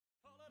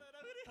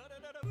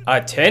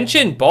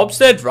Attention,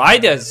 bobsled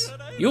riders!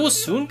 You will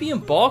soon be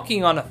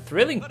embarking on a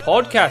thrilling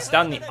podcast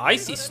down the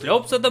icy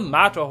slopes of the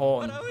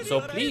Matterhorn. So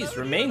please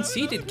remain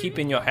seated,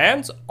 keeping your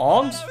hands,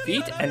 arms,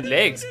 feet, and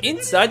legs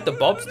inside the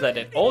bobsled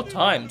at all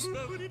times.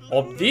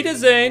 Auf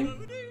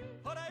Wiedersehen!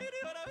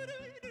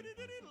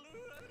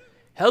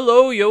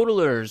 Hello,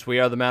 yodelers! We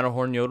are the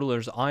Matterhorn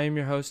Yodelers. I am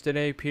your host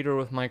today, Peter,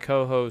 with my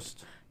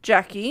co-host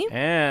Jackie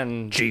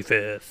and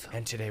G5th.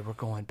 And today we're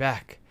going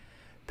back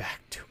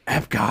to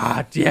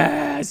Epcot.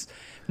 Yes!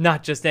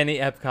 Not just any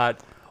Epcot,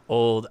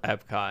 old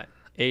Epcot.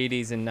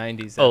 80s and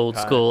 90s Epcot. Old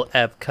school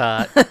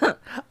Epcot.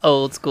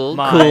 Old school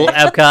My- cool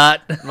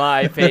Epcot.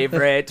 My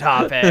favorite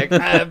topic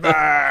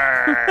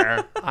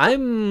ever.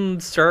 I'm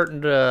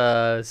starting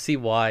to see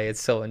why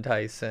it's so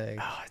enticing.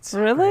 Oh, it's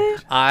Really?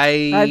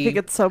 I think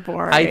it's so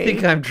boring. I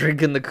think I'm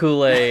drinking the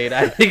Kool-Aid.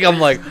 I think I'm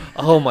like,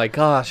 oh my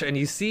gosh. And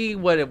you see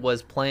what it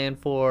was planned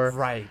for.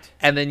 right.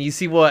 And then you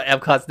see what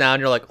Epcot's now, and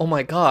you're like, oh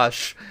my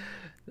gosh.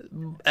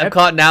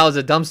 Epcot now is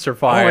a dumpster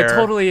fire. Oh, it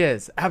totally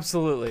is.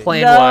 Absolutely.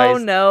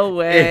 Plan-wise. No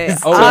way.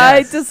 It's- I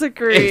yes.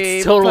 disagree.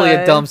 It's totally a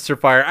but- dumpster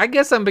fire. I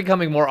guess I'm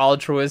becoming more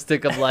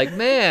altruistic of like,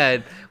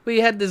 man,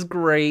 we had this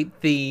great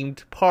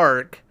themed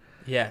park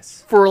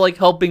Yes. for like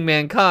helping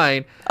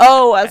mankind.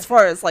 Oh, as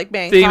far as like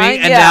mankind, Theming,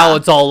 and yeah. now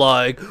it's all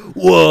like,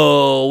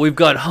 whoa, we've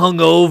got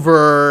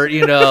hungover,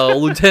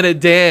 Lieutenant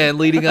Dan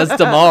leading us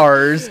to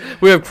Mars.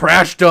 We have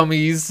crash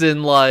dummies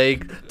and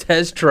like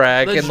test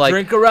track Let's and like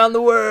drink around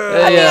the world.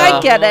 I mean, yeah.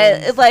 I get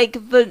it. It's like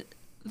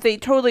they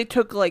totally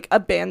took like a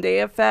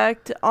Band-Aid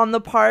effect on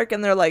the park,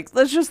 and they're like,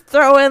 let's just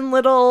throw in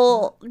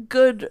little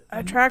good they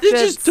attractions.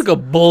 just took a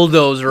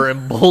bulldozer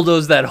and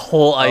bulldozed that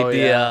whole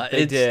idea. Oh, yeah,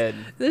 they did.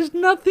 There's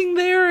nothing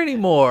there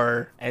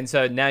anymore. And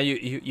so now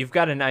you've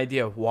got an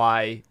idea of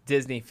why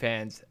Disney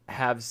fans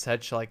have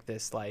such like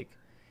this like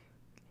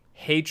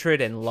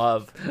hatred and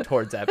love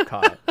towards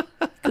Epcot.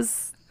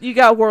 Because you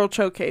got World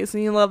Showcase,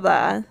 and you love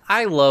that.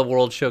 I love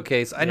World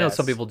Showcase. I know Yes.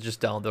 some people just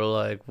don't. They're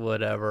like,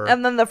 whatever.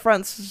 And then the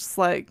front's just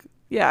like,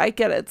 yeah, I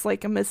get it. It's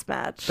like a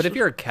mismatch. But if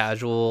you're a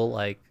casual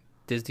like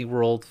Disney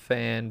World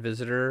fan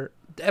visitor,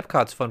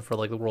 Epcot's fun for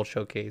like the World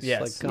Showcase.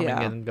 Yes. Like coming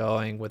Yeah. in and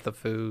going with the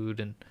food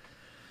and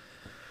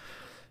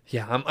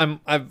yeah,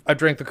 I've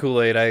drank the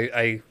Kool-Aid.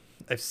 I've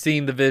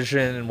seen the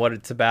vision and what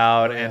it's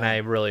about, and I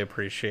really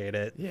appreciate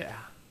it. Yeah,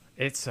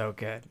 it's so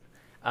good.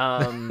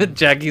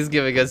 Jackie's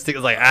giving us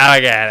tickets like, I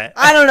get it.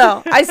 I don't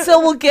know.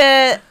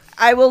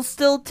 I will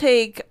still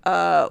take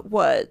all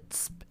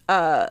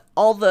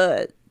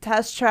the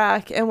test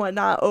track and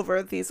whatnot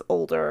over these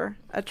older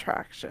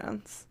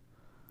attractions.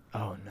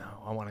 Oh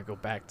no, I want to go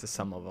back to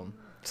some of them.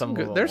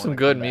 There's some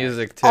good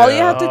music too. All you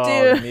have to Oh,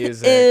 do the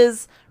music.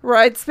 is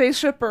ride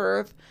Spaceship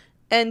Earth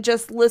and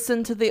just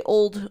listen to the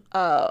old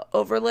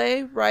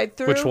overlay ride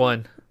through. Which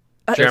one?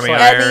 Uh, Jeremy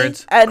any-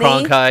 Irons, any-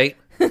 Cronkite.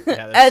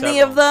 Any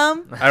of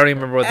them, I don't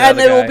even remember what the and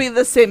other it will guy- be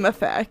the same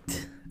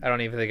effect. I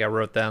don't even think I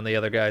wrote down the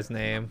other guy's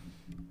name.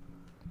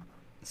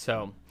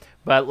 So,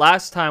 but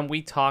last time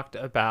we talked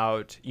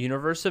about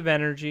Universe of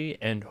Energy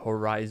and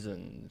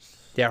Horizons.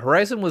 Yeah,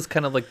 Horizon was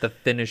kind of like the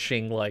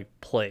finishing like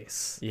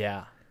place.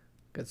 Yeah.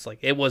 It's like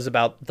it was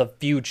about the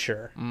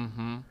future.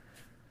 Mm-hmm.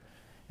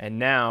 And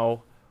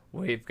now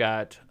we've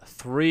got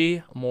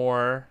 3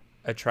 more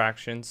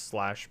attractions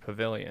 /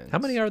 pavilions. How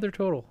many are there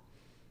total?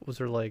 Was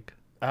there like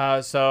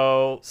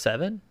So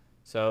 7?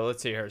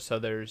 let's see here. So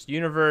there's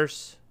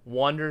Universe,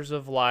 Wonders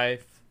of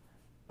Life,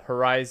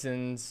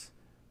 Horizons,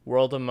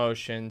 World of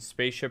Motion,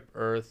 Spaceship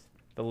Earth,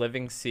 The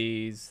Living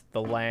Seas,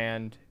 The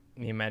Land,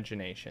 and the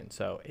Imagination.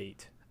 So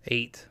 8.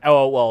 8.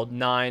 Oh, well,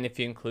 9 if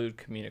you include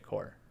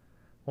Communicore.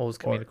 What was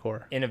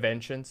Communicore?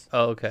 Interventions.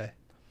 Oh, okay.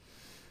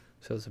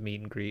 So it's a meet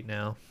and greet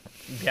now.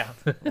 Yeah.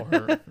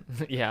 Or,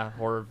 yeah,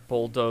 or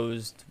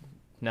bulldozed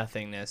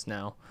nothingness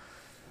now.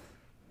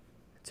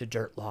 It's a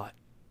dirt lot.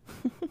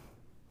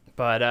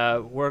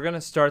 But we're going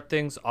to start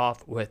things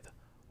off with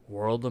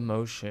World of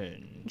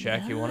Motion.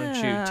 Jackie, why don't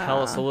you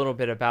tell us a little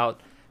bit about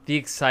the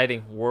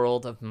exciting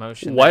World of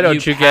Motion Why that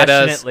don't you get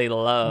us passionately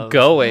love?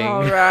 Going.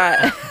 All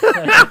right.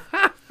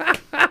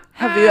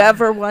 Have you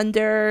ever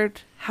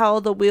wondered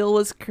how the wheel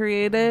was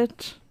created?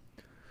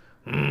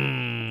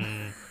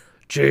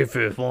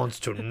 J5 wants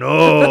to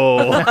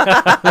know.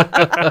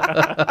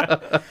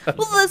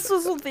 Well, this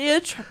was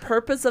the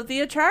purpose of the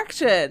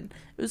attraction.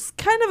 It was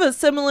kind of a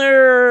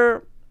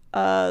similar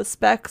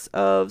specs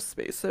of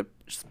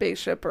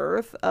Spaceship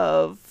Earth,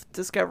 of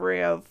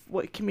discovery of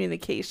what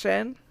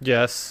communication.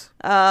 Yes.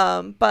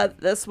 But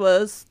this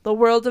was the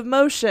World of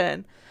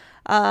Motion.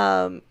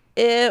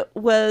 It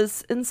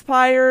was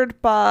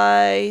inspired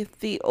by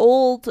the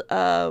old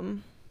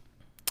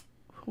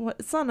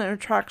it's not an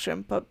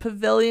attraction, but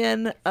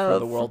pavilion For of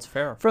the World's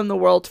Fair. from the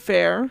World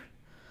Fair.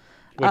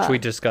 Which we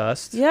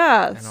discussed.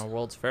 Yes. And our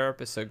World's Fair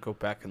episode, go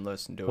back and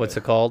listen to What's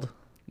it called?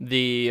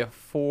 The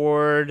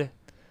Ford...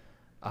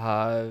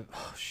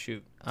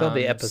 shoot. It's on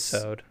the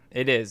episode.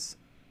 It is.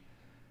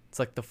 It's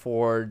like the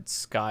Ford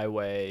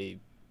Skyway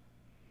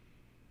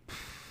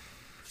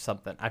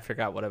something. I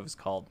forgot what it was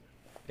called.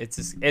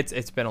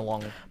 It's been a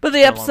long. But the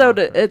it's been a long episode,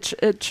 road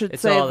trip. it should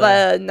It's say all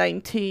there. the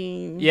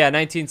 19. Yeah,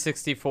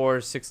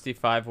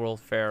 1964-65 World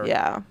Fair.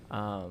 Yeah.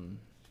 Um.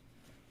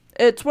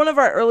 It's one of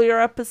our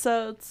earlier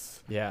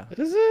episodes. Yeah.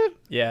 Is it?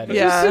 Yeah. It It is.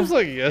 Yeah. just seems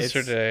like It's-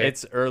 yesterday.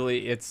 It's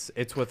early. It's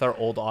with our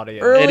old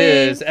audio. Early- It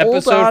is old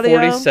episode audio.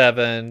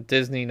 47,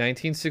 Disney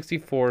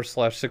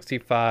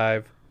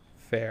 1964/65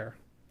 fair.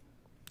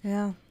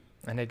 Yeah.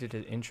 And I did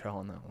an intro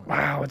on that one.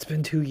 Wow, it's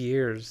been 2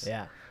 years.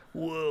 Yeah.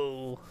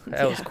 Whoa,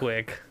 that was Yeah.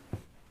 quick.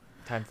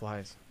 Time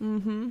flies.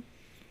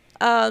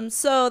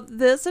 So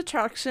this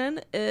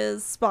attraction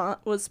was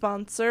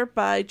sponsored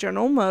by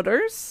General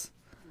Motors,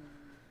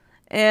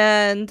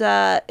 and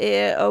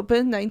it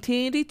opened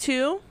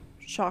 1982.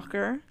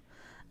 Shocker,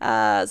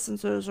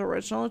 since it was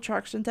original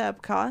attraction to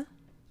Epcot.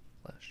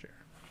 Last year.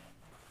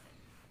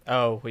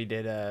 Oh, we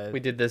did. We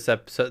did this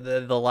episode.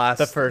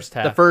 The first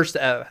half. The first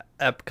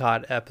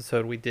Epcot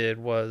episode we did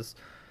was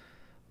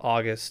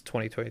August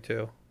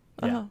 2022.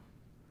 Yeah. Oh,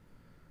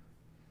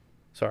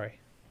 Sorry,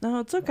 no,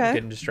 it's I'm okay.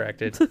 getting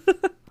distracted.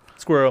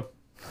 Squirrel.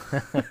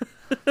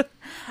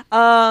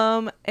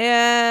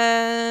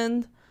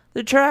 And the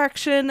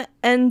attraction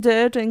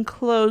ended and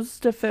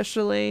closed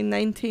officially in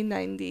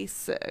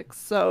 1996.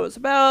 So it's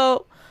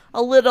about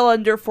a little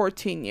under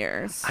 14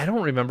 years. I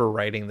don't remember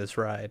riding this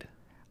ride.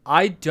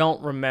 I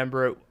don't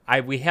remember it.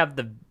 We have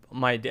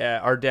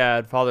our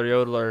dad, Father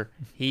Yodeler.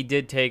 He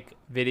did take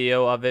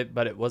video of it,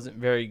 but it wasn't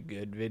very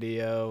good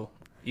video.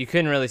 You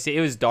couldn't really see.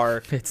 It was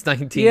dark. It's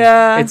 19.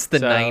 Yeah. It's the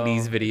So-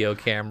 90s video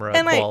camera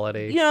And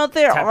quality. there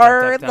Tap,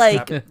 are tap,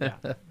 tap,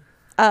 tap, tap.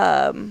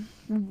 Yeah.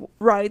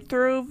 ride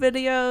through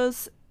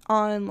videos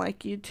on like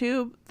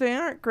YouTube. They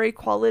aren't great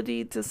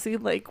quality to see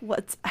like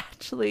what's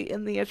actually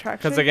in the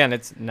attraction. Because again,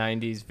 it's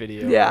 90s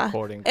video Yeah.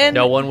 recording. And-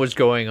 No one was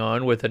going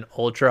on with an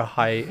ultra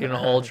high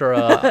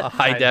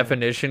high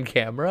definition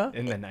camera.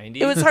 in the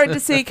 90s. it was hard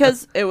to see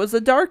because it was a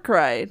dark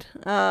ride.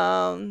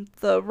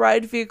 The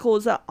ride vehicle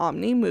was an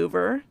Omni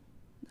Mover.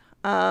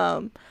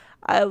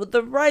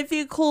 The ride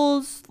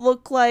vehicles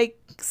look like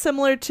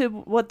similar to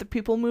what the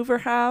People Mover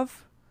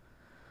have.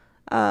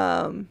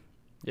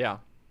 Yeah.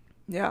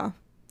 Yeah.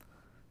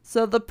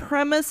 So the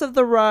premise of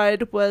the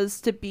ride was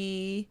to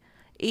be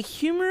a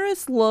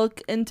humorous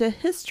look into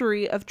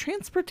history of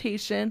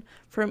transportation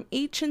from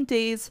ancient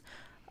days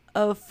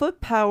of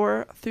foot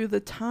power through the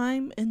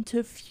time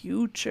into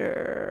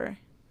future.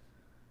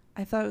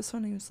 I thought it was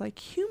funny. It was like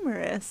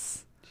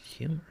humorous.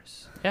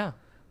 Humorous. Yeah.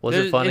 Was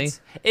it funny?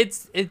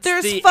 It's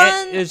There's the,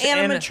 fun there's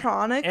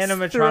animatronics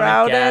animatronic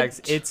throughout gags.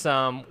 it. It's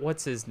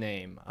what's his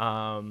name?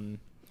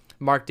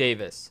 Mark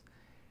Davis.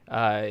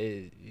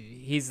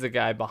 He's the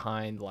guy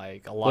behind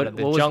like a lot of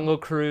the what was- Jungle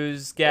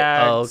Cruise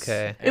gags. Oh,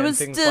 okay. It and was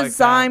things like that.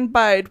 designed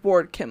by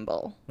Ward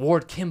Kimball.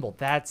 Ward Kimball.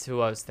 That's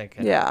who I was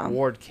thinking. Yeah.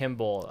 Ward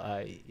Kimball.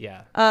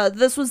 Yeah.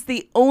 This was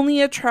the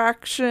only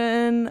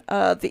attraction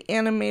the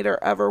animator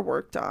ever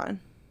worked on.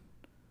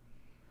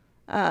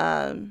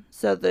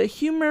 So the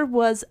humor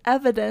was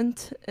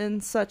evident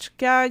in such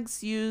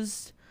gags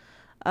used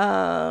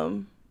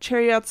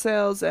chariot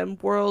sales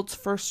and world's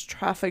first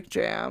traffic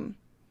jam.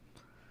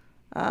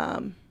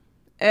 And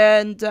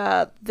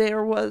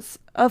there was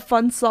a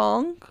fun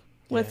song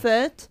with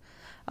it.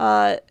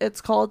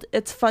 It's called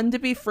It's Fun to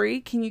Be Free.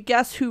 Can you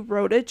guess who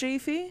wrote it,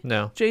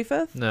 No.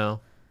 Japheth?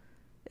 No.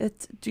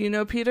 Do you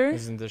know, Peter?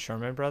 Isn't the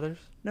Sherman Brothers?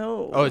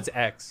 No. Oh, it's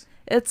X.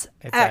 It's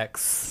It's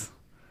X.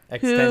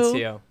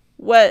 Extensio.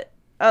 What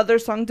other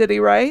song did he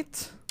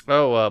write?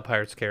 Oh,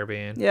 Pirates of the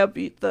Caribbean. Yep,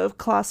 the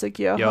classic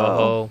Yo-Ho.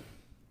 Yo-ho.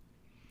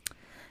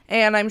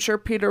 And I'm sure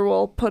Peter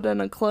will put in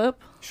a clip.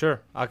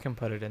 Sure, I can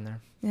put it in there.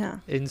 Yeah.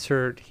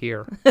 Insert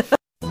here.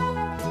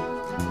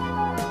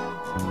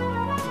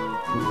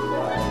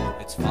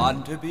 It's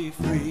fun to be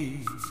free,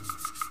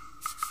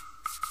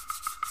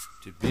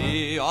 to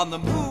be on the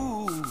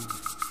move,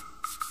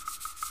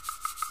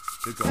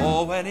 to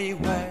go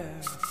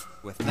anywhere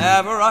with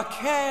never a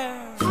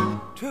care,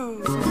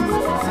 to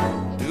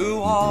do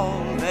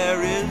all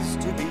there is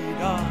to be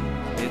done.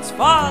 It's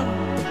fun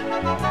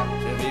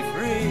to be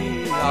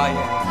free,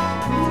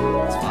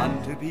 it's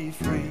fun to be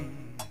free,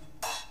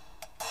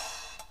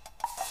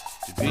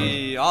 to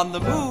be on the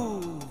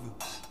move,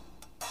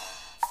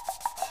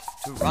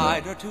 to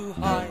ride or to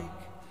hike,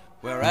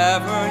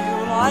 wherever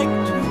you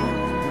like to.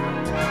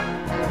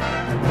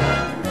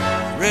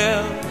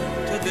 Thrill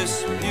to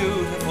this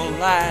beautiful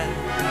land.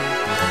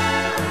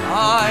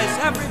 Is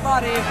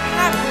everybody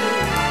happy?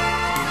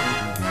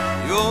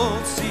 You'll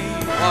see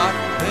what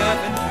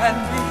living can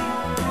be.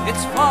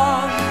 It's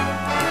fun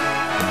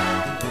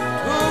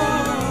to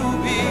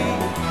be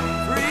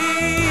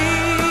free.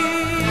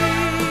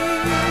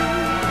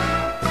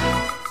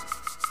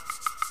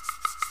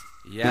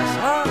 Yes,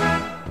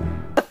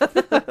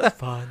 sir.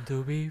 Fun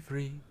to be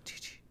free.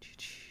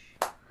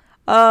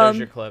 Um, There's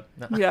your clip.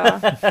 No.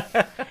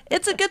 Yeah.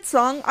 It's a good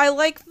song. I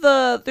like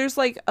there's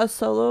like a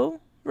solo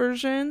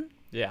version,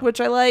 Yeah. which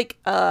I like.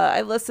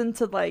 I listened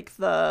to like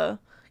the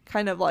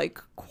kind of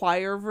like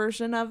choir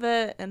version of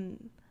it,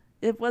 and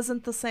it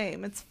wasn't the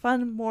same. It's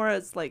fun more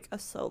as like a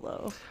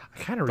solo. I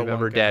kind of The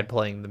remember one guy. Dad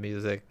playing the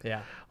music.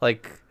 Yeah.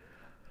 Like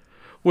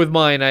with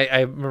mine,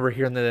 I remember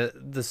hearing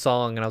the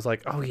song, and I was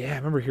like, oh yeah, I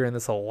remember hearing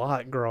this a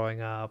lot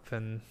growing up.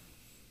 And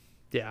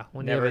yeah,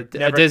 when you have a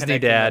Never Disney connecting the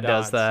dad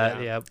dots, does that,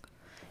 yeah. yep.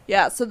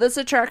 Yeah, so this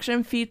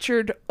attraction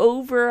featured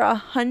over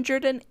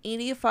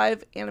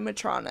 185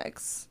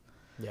 animatronics.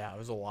 Yeah, it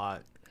was a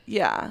lot.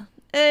 Yeah.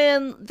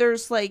 And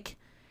there's like,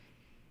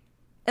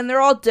 and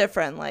they're all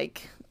different,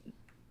 like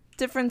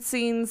different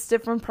scenes,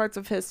 different parts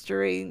of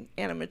history,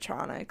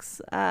 animatronics.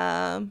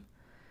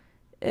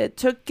 It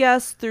took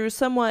guests through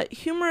somewhat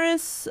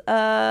humorous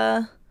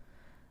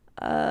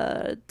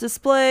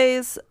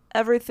displays,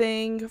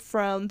 everything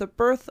from the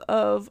birth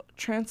of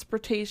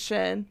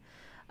transportation,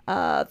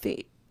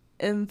 the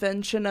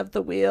invention of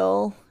the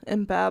wheel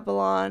in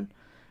Babylon,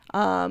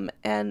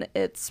 and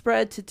it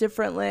spread to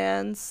different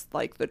lands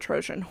like the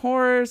Trojan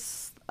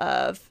horse,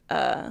 of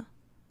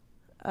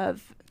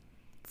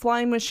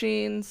flying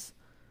machines,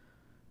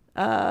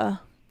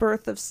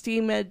 birth of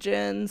steam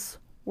engines,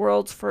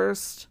 world's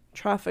first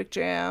traffic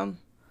jam,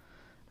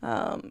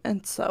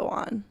 and so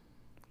on.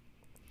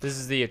 This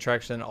is the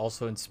attraction that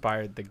also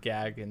inspired the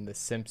gag in The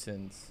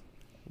Simpsons,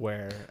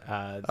 where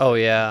Oh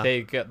yeah.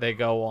 they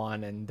go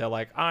on and they're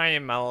like, "I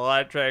am an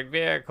electric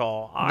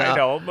vehicle. I No.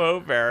 don't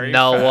move very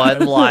No fast."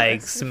 one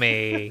likes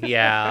me.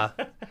 Yeah.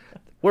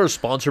 We're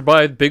sponsored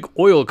by big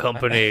oil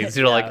companies.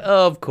 You're like,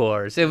 of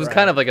course. It was Right.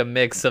 kind of like a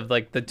mix of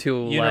like the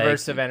two.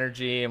 Universe like, of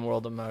Energy and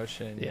World of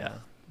Motion. Yeah.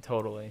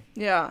 Totally.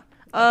 Yeah.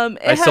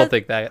 I still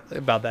think that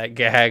about that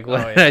gag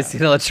when Oh, yeah. I see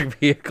an electric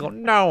vehicle.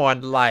 No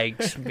one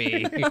likes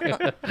me.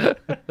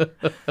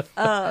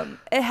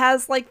 It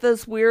has like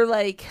this weird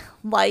like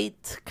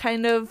light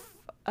kind of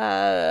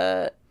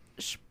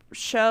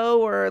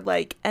show or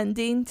like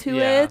ending to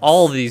Yeah. it.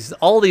 all these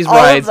All of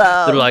rides,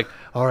 them. they're like,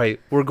 all right,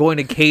 we're going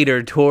to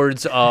cater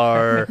towards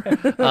our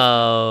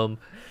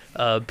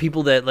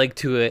people that like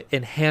to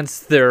enhance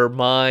their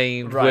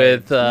mind Right.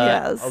 with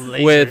Yes. A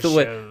laser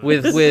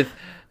with shows. with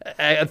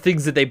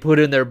things that they put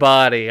in their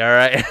body. All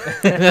right.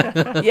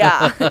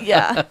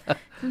 Yeah.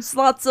 There's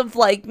lots of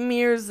like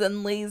mirrors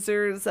and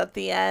lasers at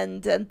the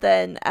end, and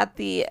then at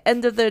the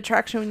end of the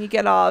attraction when you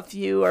get off,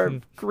 you are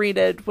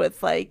greeted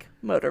with like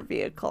motor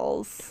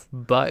vehicles.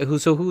 But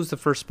who's the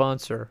first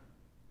sponsor?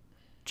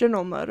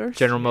 General Motors.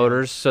 General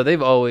Motors. So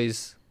they've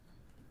always.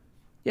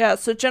 Yeah,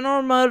 so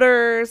General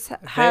Motors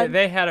had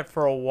They had it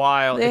for a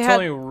while. They It's had-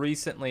 only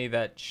recently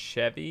that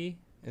Chevy.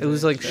 It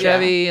was like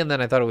Chevy, and then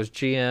I thought it was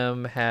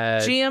GM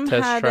had GM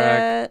Test had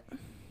Track.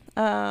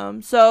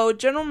 it. So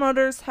General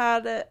Motors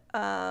had it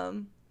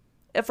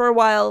for a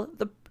while.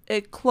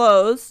 It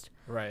closed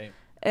Right.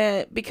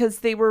 because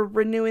they were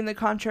renewing the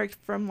contract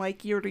from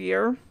like year to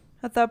year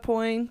at that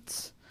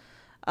point.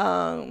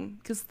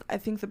 Because I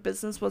think the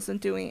business wasn't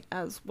doing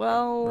as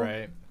well.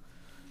 Right.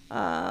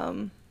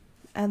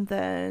 And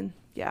then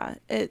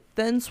it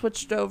then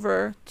switched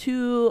over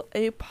to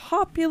a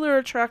popular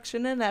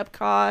attraction in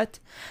Epcot,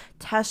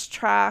 Test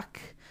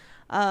Track.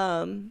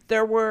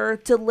 There were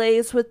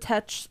delays with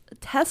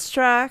Test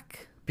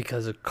Track.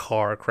 Because a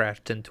car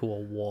crashed into a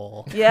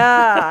wall.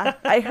 Yeah,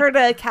 I heard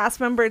a cast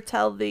member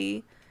tell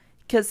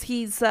because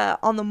he's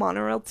on the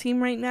monorail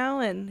team right now,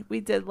 and we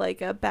did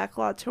like a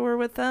backlot tour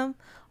with them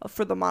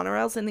for the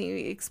monorails, and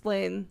he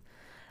explained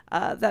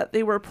that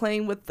they were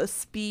playing with the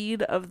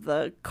speed of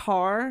the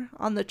car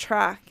on the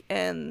track,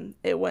 and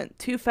it went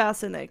too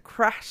fast and it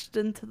crashed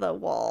into the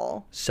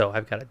wall. So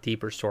I've got a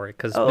deeper story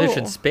because Oh.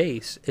 Mission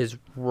Space is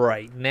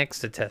right next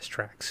to Test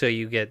Track. So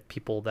you get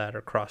people that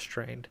are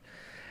cross-trained.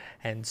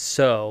 And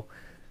so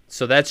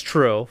that's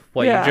true,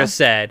 what Yeah. you just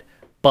said.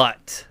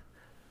 But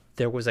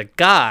there was a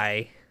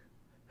guy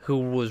who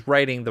was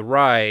riding the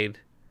ride,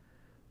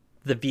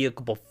 the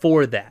vehicle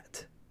before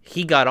that.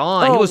 He got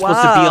on. He Oh, was supposed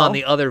to be wow. on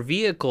the other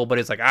vehicle, but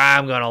he's like,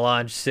 I'm going to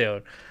launch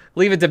soon.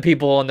 Leave it to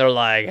people, and they're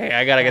like, hey,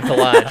 I got to get to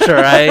lunch, all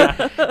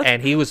right?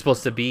 And he was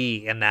supposed to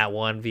be in that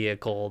one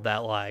vehicle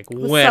that, like,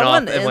 went off.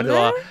 someone And in went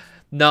there?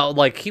 No,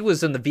 like, he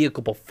was in the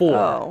vehicle before.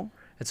 Oh.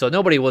 And so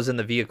nobody was in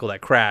the vehicle that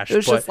crashed, It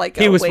was but just like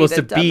he a was supposed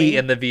to weighted be dummy.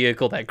 in the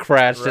vehicle that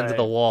crashed into the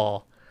Right.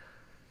 wall.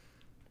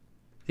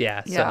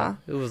 Yeah, so Yeah.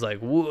 it was like,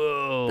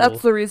 whoa.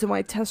 That's the reason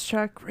why Test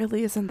Track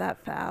really isn't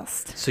that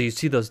fast. So you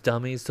see those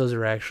dummies? Those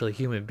are actually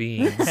human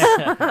beings.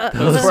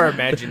 Those were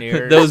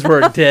Imagineers. Those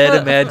were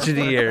dead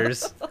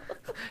Imagineers.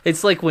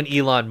 It's like when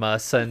Elon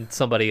Musk sent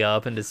somebody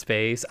up into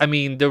space. I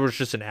mean, there was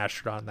just an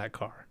astronaut in that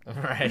car.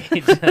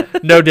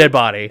 Right. No dead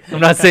body. I'm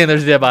not saying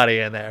there's a dead body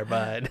in there,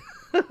 but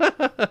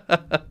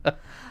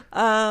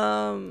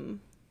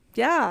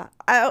Yeah.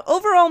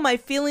 Overall, my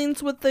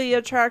feelings with the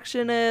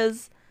attraction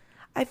is,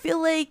 I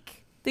feel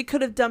like they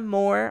could have done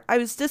more. I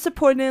was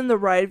disappointed in the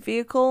ride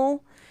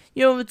vehicle.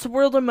 You know, it's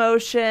World of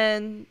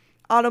Motion,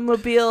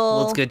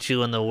 automobile. let's get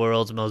you in the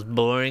world's most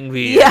boring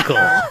vehicle.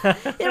 Yeah.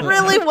 It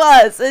really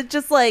was. It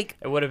just like,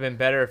 It would have been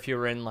better if you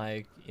were in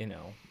like, you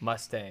know,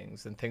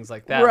 Mustangs and things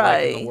like that. Like in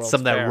Right. the World's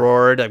Some that Fair.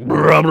 roared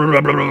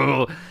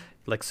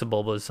like like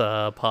Sebulba's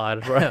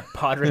pod,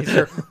 Pod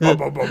racer.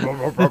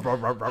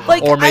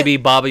 Like, or maybe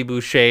Bobby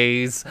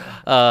Boucher's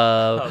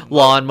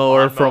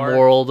lawnmower from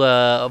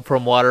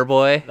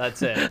Waterboy.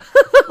 That's it.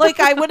 like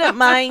I wouldn't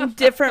mind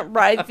different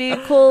ride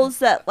vehicles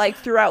that like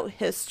throughout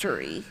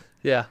history.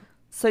 Yeah.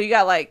 So you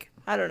got like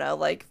I don't know,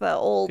 like the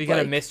old. You got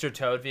like, a Mr.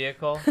 Toad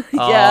vehicle. Yeah.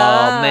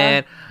 Oh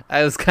man,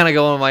 I was kind of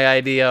going with my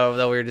idea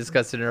that we were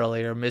discussing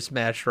earlier,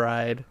 mismatched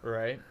ride.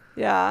 Right.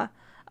 Yeah.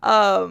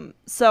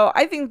 So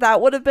I think that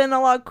would have been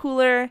a lot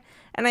cooler.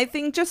 And I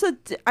think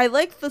I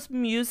like the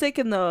music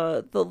and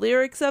the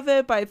lyrics of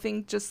it, but I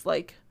think just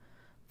like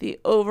the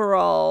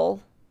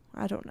overall,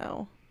 I don't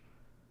know.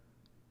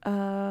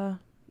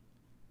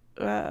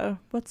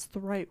 What's the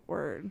right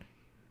word?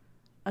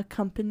 A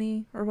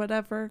company or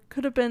whatever.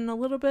 Could have been a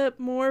little bit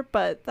more,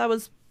 but that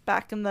was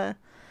back in the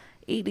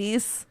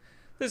 80s.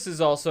 This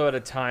is also at a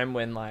time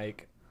when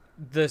like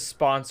the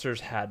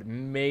sponsors had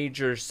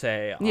major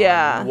say on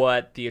Yeah.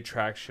 what the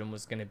attraction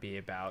was going to be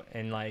about,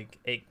 and like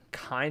it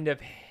kind of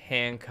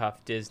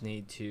handcuffed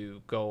Disney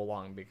to go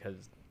along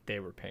because they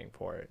were paying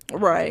for it.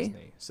 Right.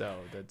 Disney. So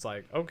it's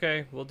like,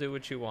 okay, we'll do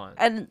what you want.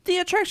 And the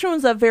attraction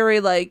was a very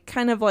like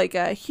kind of like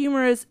a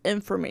humorous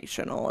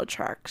informational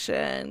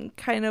attraction,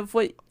 kind of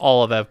what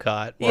All of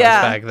Epcot was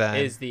Yeah. back then.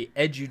 Is the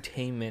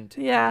edutainment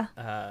yeah.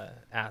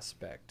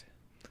 aspect.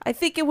 I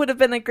think it would have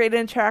been a great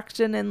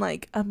attraction in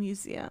like a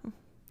museum.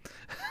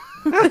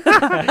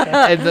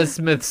 And the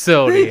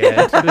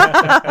Smithsonian.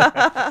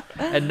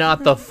 And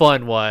not the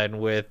fun one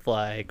with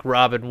like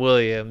Robin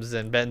Williams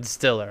and Ben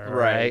Stiller,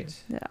 right?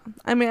 Yeah.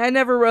 I mean, I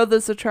never rode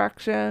this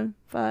attraction,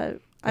 but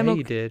I'm Yeah, okay.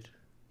 you did.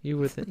 You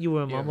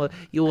were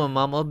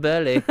Mama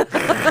Belly.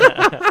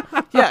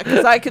 Yeah,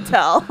 because I could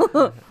tell.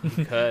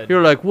 Could.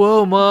 You're like,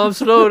 whoa, Mom,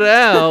 slow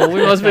down.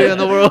 We must be in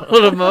the world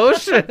of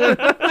motion.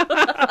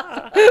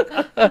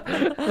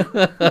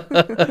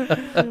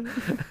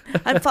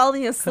 I'm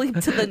falling asleep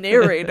to the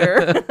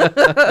narrator.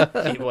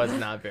 He was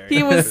not very.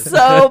 He was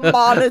so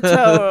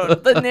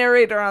monotone. The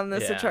narrator on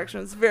this Yeah.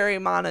 attraction was very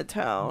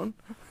monotone.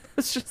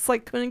 It's just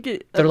like couldn't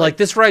get. They're like,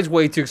 this ride's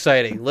way too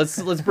exciting. Let's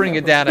bring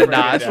it down a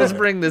notch. Let's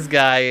bring this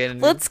guy in.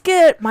 let's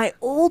get my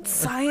old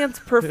science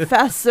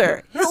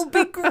professor. He'll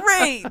be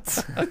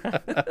great.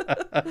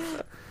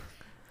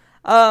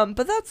 But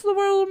that's the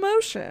world of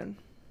motion.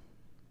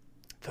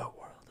 The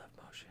world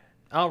of motion.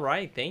 All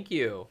right, thank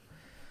you.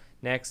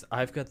 Next,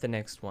 I've got the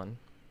next one.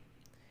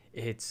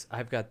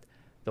 I've got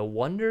the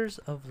Wonders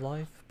of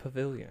Life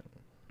Pavilion.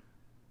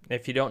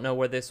 If you don't know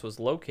where this was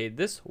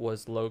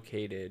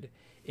located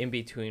in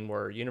between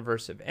where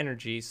Universe of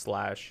Energy /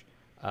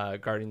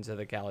 Guardians of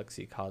the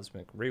Galaxy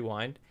Cosmic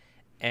Rewind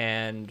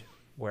and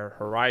where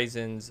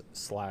Horizons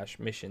 /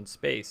 Mission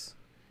Space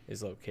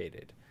is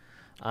located.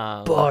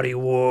 Body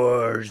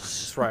Wars.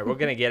 That's right. We're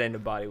gonna get into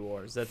Body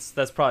Wars.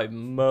 That's probably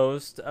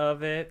most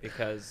of it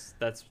because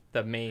that's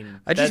the main.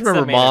 I just that's the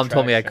remember main Mom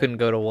told me I attraction. couldn't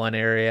go to one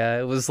area.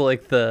 It was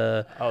like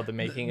the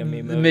Making of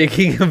Me the movie.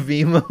 making of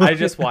me movie. I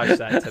just watched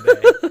that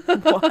today,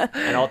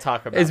 and I'll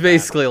talk about. It's that.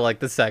 basically like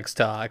the sex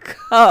talk,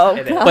 Oh,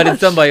 It is. but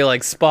it's done by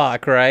like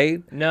Spock,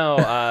 right? No,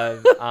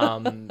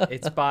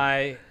 it's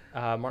by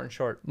Martin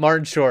Short.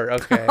 Martin Short.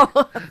 Okay,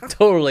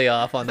 totally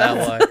off on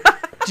that one.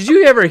 Did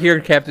you ever hear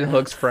Captain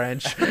Hook's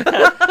French?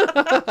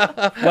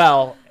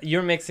 Well,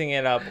 you're mixing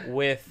it up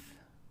with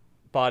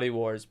Body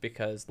Wars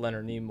because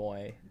Leonard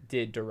Nimoy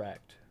did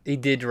direct. He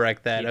did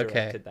direct that. He Okay.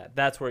 directed that.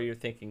 That's where you're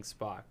thinking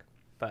Spock.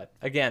 But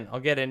again, I'll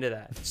get into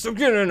that. So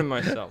get into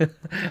myself.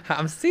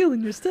 I'm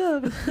stealing your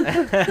stuff.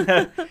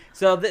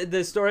 So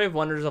the story of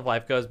Wonders of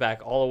Life goes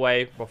back all the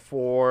way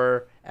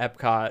before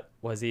Epcot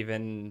was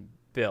even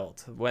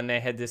built. When they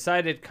had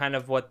decided kind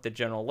of what the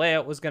general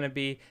layout was going to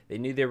be, they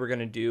knew they were going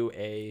to do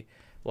a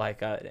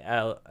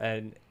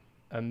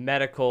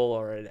medical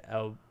or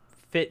a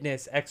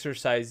fitness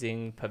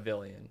exercising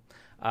pavilion.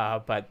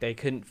 But they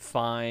couldn't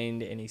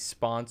find any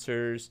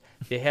sponsors.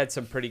 They had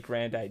some pretty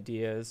grand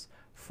ideas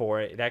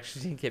for it. It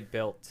actually didn't get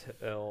built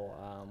till,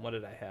 what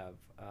did I have?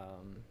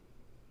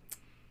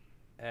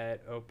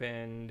 It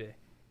opened in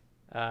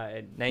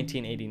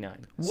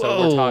 1989. So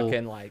we're Whoa.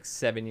 talking like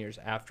 7 years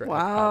after Epcot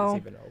Wow. was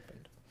even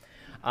opened.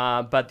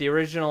 But the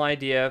original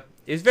idea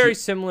is very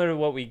similar to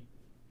what we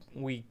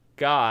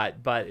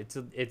got, but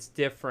it's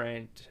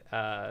different.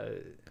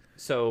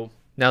 So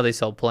Now they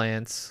sell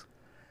plants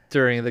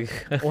during the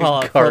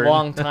well, for a garden.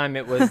 long time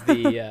it was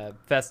the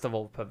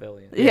festival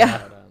pavilion.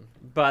 Yeah.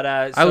 But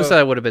I always thought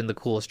it would have been the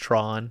coolest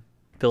Tron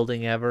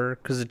building ever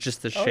because it's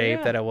just the Oh, shape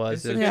yeah. that it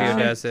was. It's It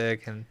was a-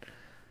 geodesic and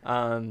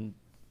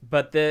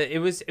but it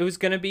was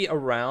going to be a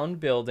round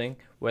building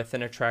with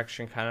an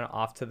attraction kind of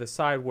off to the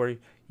side where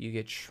you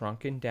get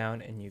shrunken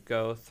down and you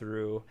go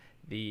through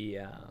the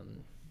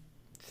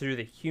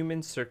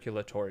human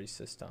circulatory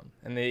system.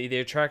 And the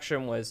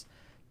attraction was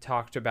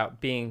talked about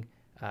being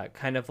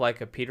kind of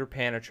like a Peter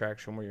Pan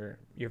attraction where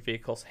your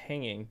vehicle's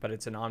hanging, but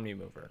it's an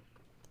omnimover,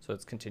 so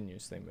it's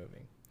continuously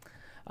moving.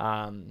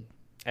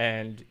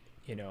 And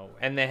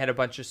they had a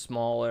bunch of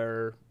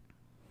smaller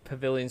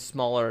pavilions,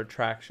 smaller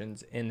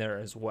attractions in there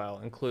as well,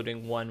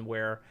 including one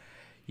where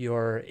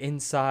you're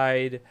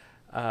inside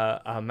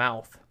a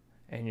mouth,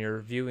 and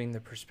you're viewing the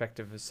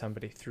perspective of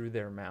somebody through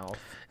their mouth.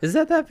 Is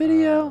that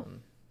video?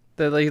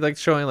 They're like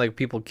showing like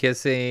people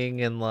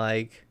kissing and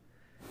like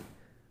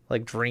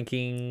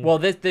drinking. Well,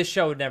 this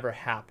show never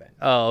happened.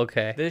 Oh,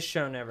 okay. This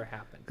show never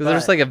happened. Because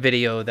there's like a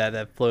video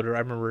that floated. I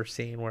remember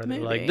seeing where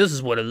they're like, "This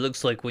is what it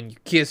looks like when you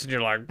kiss," and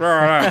you're like,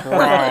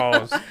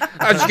 "Gross,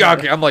 that's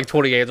yucky." I'm like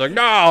 28. It's like,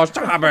 "No,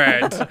 stop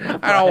it!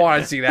 I don't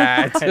want to see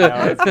that." I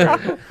know,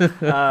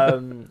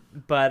 it's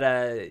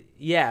great.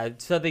 Yeah,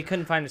 so they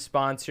couldn't find a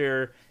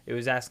sponsor. It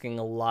was asking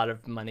a lot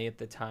of money at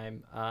the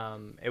time.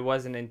 It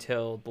wasn't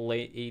until the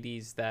late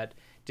 80s that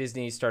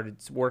Disney started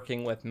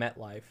working with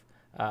MetLife.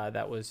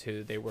 That was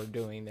who they were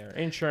doing their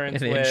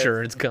insurance with. An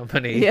insurance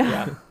company.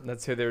 Yeah.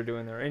 That's who they were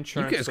doing their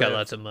insurance You guys with. got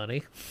lots of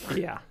money.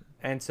 Yeah.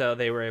 And so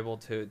they were able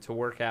to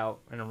work out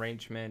an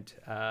arrangement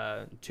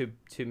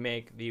to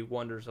make the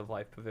Wonders of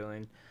Life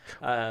Pavilion.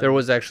 There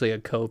was actually a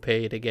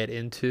copay to get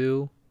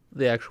into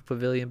the actual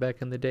pavilion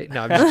back in the day.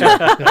 No, I'm just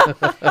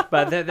joking.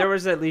 But there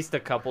was at least a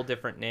couple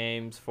different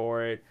names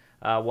for it.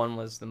 One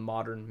was the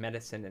Modern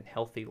Medicine and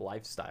Healthy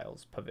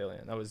Lifestyles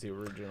Pavilion. That was the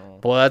original.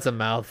 Boy, that's a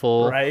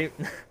mouthful. Right?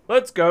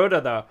 Let's go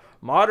to the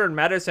Modern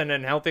Medicine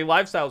and Healthy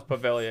Lifestyles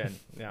Pavilion.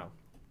 No,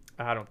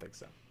 I don't think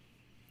so.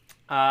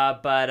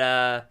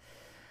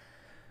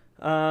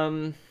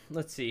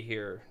 Let's see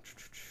here.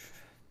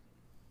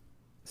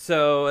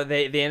 So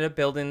they end up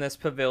building this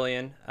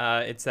pavilion.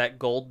 It's that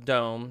gold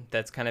dome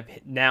that's kind of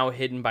now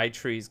hidden by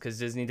trees because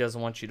Disney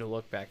doesn't want you to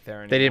look back there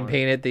anymore. They didn't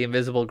paint it the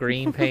invisible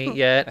green paint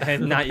yet.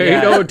 Not Pay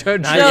yet. no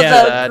attention Not to No,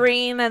 yet. the that.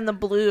 green and the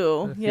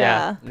blue.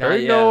 Yeah.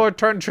 Pay no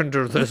attention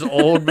to this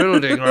old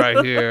building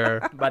right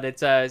here. But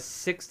it's a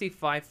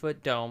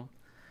 65-foot dome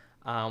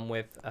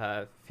with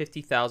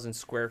 50,000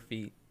 square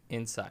feet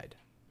inside.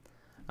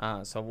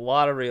 So a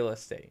lot of real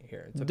estate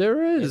here.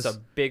 There is. It's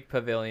a big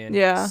pavilion.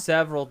 Yeah.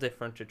 Several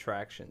different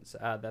attractions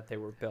that they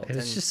were built. And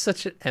it's just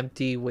such an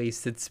empty,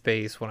 wasted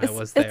space when I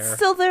was It's there.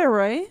 still there,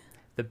 right?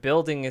 The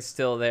building is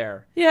still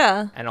there.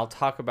 Yeah. And I'll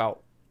talk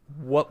about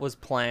what was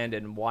planned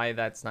and why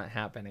that's not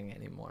happening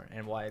anymore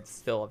and why it's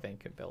still a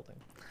vacant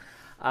building.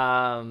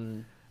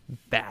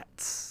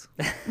 Bats.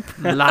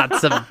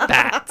 Lots of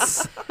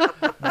bats.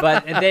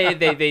 But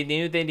they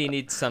knew they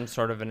needed some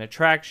sort of an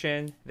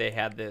attraction. They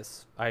had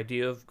this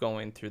idea of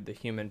going through the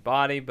human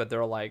body, but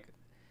they're like,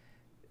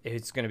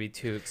 it's going to be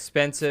too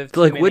expensive.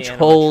 Like, which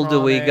hole do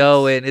we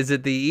go in? Is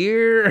it the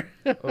ear?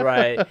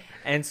 Right.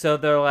 And so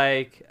they're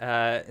like,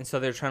 and so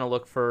they're trying to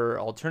look for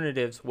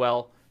alternatives.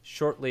 Well,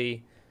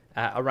 shortly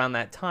around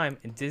that time,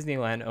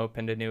 Disneyland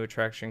opened a new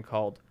attraction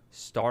called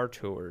Star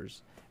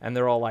Tours. And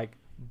they're all like,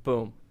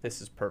 boom,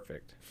 this is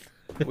perfect.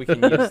 We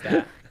can use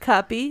that.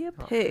 Copy,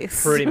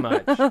 paste. Pretty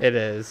much. It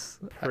is.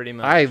 Pretty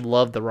much. I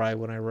loved the ride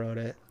when I rode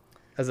it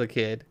as a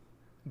kid.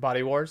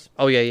 Body Wars?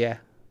 Oh, yeah.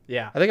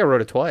 Yeah. I think I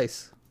rode it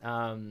twice.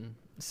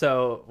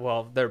 So,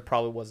 well, there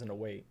probably wasn't a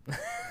wait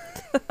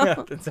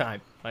at the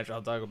time, which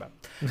I'll talk about.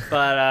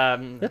 But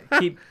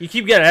you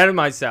keep getting ahead of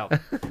myself.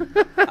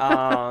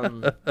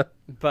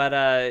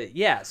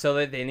 Yeah,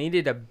 so they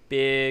needed a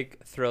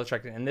big thrill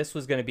attraction, and this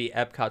was going to be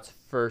Epcot's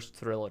first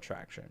thrill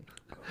attraction.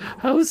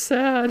 How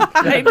sad.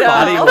 I know.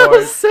 Body How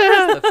Wars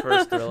sad. was the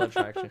first thrill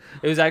attraction.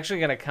 It was actually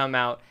going to come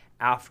out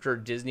after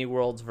Disney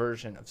World's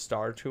version of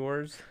Star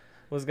Tours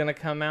was going to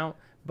come out,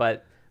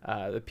 but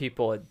the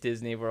people at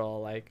Disney were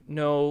all like,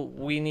 no,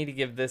 we need to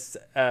give this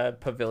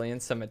pavilion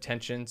some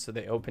attention, so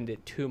they opened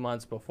it 2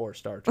 months before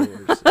Star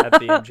Tours at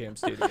the MGM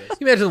Studios.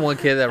 You imagine the one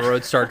kid that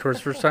rode Star Tours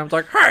first time was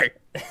like, hey,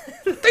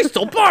 they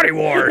stole Body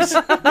Wars.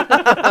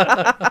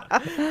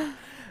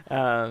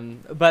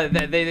 But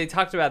they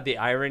talked about the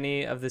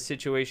irony of the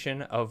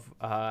situation of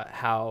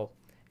how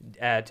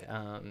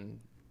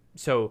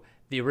so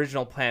the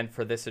original plan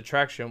for this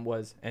attraction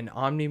was an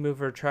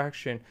Omni-Mover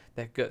attraction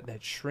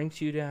that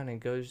shrinks you down and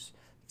goes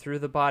through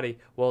the body.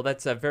 Well,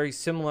 that's a very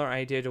similar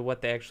idea to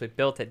what they actually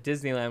built at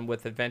Disneyland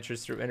with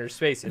Adventures Through Inner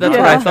Space. That's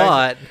what I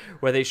thought.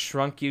 Where they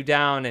shrunk you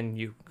down and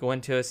you go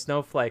into a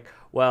snowflake.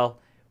 Well,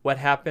 what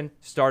happened?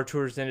 Star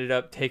Tours ended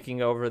up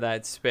taking over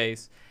that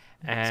space.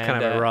 And, It's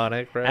kind of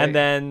ironic, right? And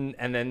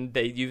then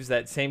they use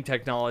that same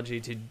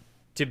technology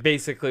to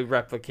basically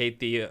replicate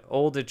the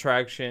old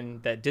attraction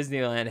that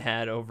Disneyland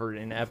had over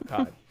in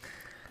Epcot.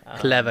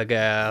 Clever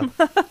girl.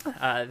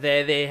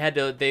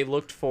 They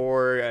looked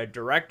for a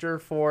director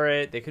for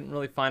it. They couldn't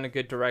really find a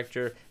good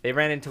director. They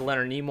ran into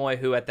Leonard Nimoy,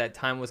 who at that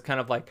time was kind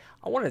of like,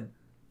 I want to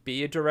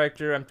be a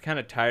director. I'm kind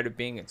of tired of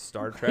being in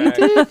Star Trek.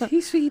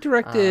 He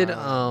directed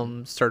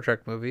Star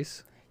Trek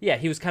movies. Yeah,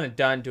 he was kind of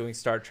done doing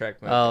Star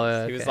Trek movies. Oh,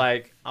 okay. He was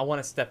like, I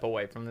want to step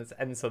away from this.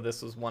 And so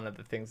this was one of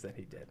the things that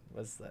he did,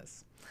 was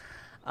this.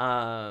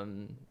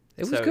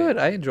 It was good.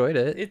 I enjoyed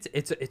it.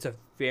 It's a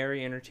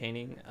very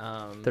entertaining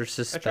There's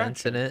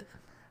suspense in it.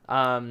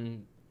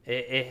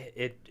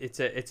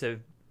 It's a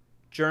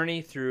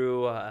journey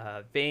through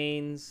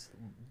veins,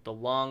 the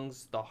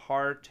lungs, the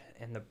heart,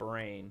 and the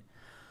brain.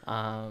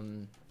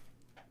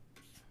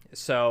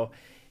 So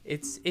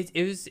it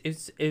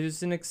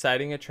was an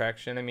exciting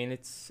attraction. I mean,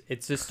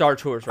 it's a Star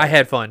Tours, right? I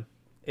had fun.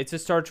 It's a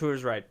Star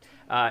Tours ride.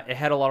 It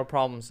had a lot of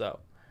problems, though.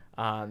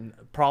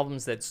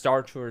 Problems that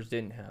Star Tours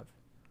didn't have.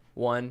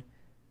 One,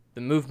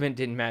 the movement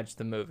didn't match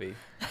the movie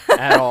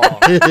at all.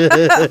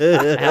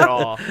 At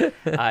all.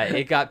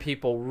 It got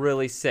people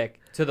really sick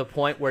to the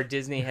point where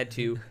Disney had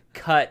to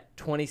cut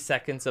 20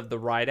 seconds of the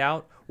ride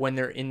out when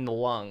they're in the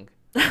lung.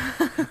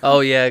 Oh,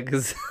 yeah,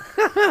 because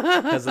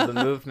of the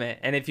movement.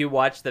 And if you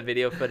watch the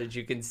video footage,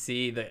 you can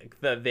see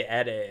the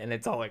edit, and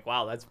it's all like,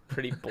 wow, that's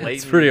pretty blatant.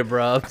 it's pretty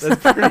abrupt.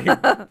 That's pretty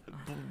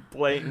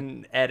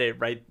blatant edit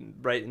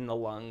right in the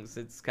lungs.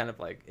 It's kind of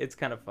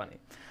funny.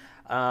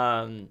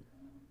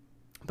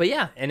 But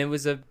yeah, and it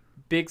was a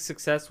big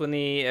success when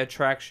the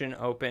attraction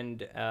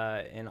opened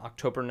in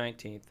October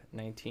 19th,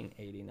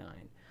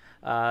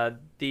 1989.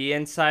 The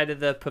inside of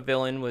the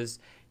pavilion was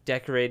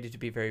decorated to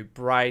be very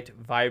bright,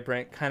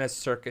 vibrant, kind of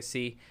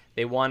circusy.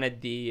 They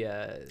wanted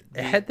it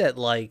had that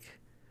like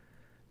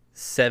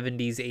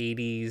 70s,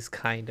 80s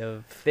kind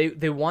of.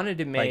 They wanted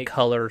to make like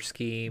color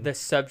scheme. The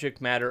subject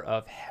matter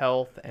of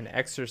health and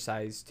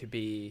exercise to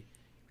be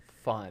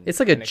fun. It's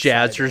like a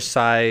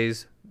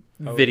jazzercise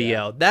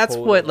video. Yeah, that's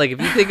totally. What, like, if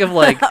you think of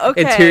like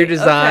interior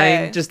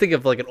design, just think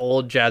of like an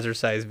old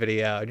jazzercise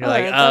video, and you're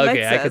like, oh,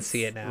 okay, I can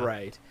see it now.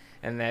 Right.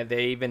 And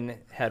they even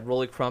had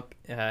Rolly Crump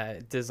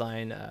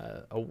design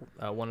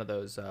one of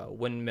those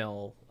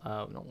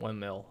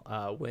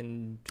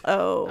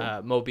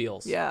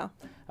mobiles. Yeah.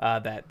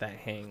 That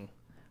hang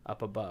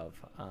up above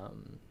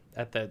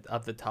at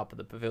the top of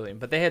the pavilion.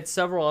 But they had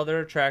several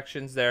other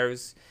attractions there.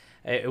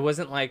 It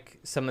wasn't like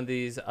some of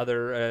these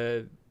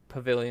other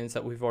pavilions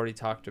that we've already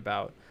talked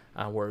about.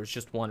 Where it was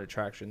just one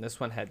attraction. This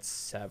one had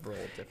several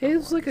different It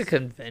was ones. like a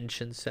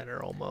convention center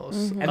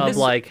almost, And of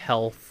like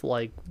health,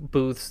 like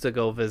booths to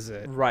go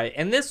visit. Right,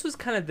 and this was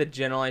kind of the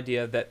general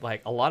idea that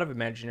like a lot of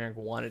Imagineering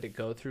wanted to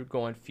go through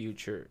going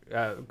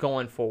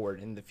forward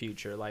in the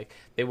future. Like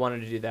they wanted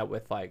to do that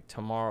with like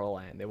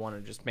Tomorrowland. They wanted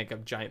to just make a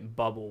giant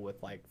bubble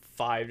with like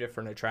 5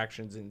 different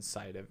attractions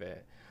inside of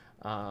it.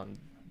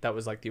 That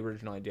was like the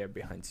original idea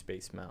behind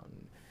Space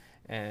Mountain.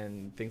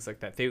 And things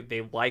like that.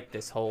 They liked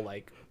this whole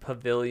like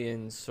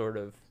pavilion sort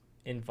of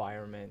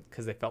environment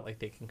because they felt like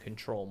they can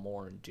control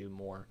more and do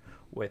more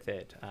with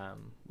it,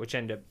 which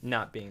ended up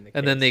not being the case.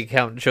 And then the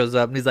accountant shows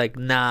up and he's like,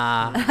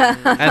 nah.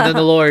 And then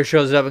the lawyer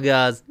shows up and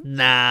goes,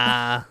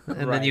 nah.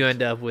 And then you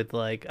end up with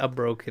like a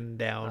broken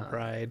down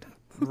ride.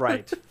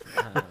 Right.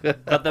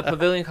 But the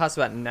pavilion cost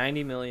about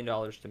 $90 million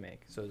to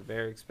make, so it was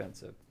very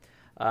expensive.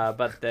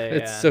 But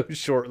it's so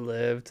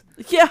short-lived.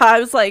 Yeah, I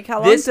was like,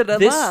 how long did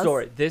it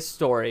last? This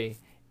story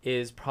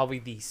is probably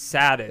the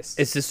saddest.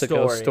 Is this a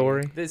ghost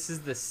story? This is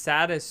the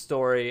saddest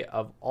story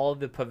of all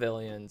the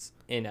pavilions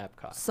in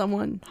Epcot.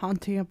 Someone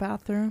haunting a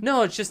bathroom?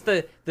 No, it's just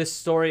the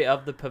story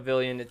of the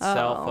pavilion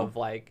itself, of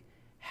like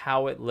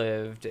how it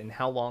lived and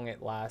how long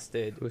it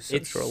lasted. It was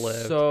so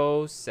short-lived.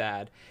 So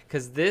sad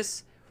because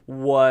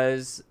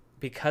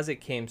because it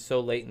came so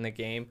late in the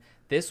game,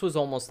 this was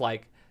almost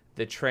like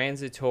the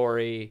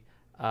transitory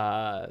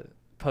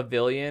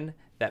pavilion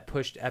that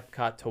pushed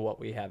Epcot to what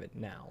we have it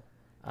now.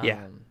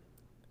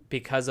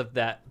 Because of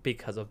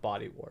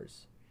Body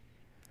Wars.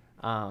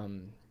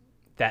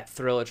 That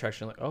thrill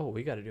attraction, like, oh,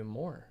 we got to do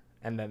more.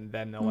 And then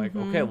they're like,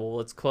 okay, well,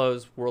 let's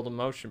close World of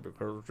Motion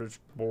because it's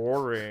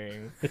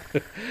boring.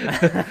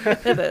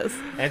 It is.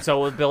 And so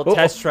we'll build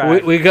Test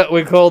Track.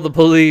 We called the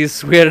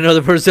police. We had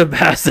another person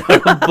pass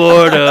out of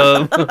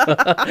boredom.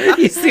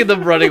 You see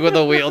them running with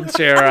a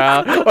wheelchair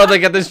out, or they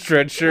get the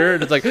stretcher,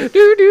 and it's like, do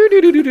do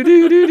do do do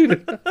do do do.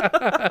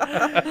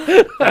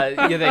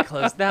 They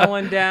closed that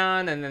one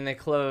down, and then they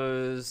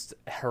closed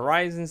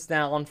Horizons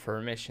down for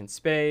Mission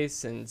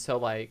Space, and so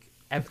like.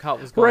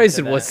 Epcot was going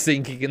Horizon was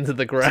sinking into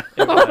the ground.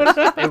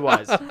 It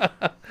was.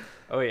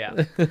 Oh,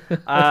 yeah.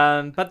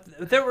 But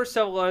there were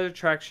several other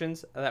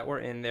attractions that were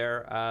in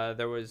there.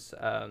 There was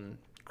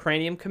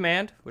Cranium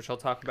Command, which I'll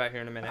talk about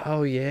here in a minute.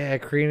 Oh, yeah,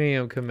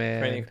 Cranium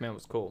Command. Cranium Command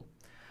was cool.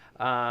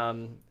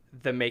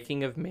 The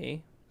Making of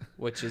Me,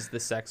 which is the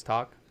sex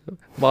talk.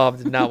 Mom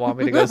did not want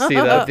me to go see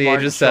that at the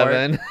age of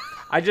 7.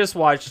 I just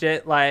watched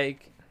it,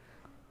 like,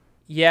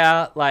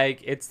 yeah,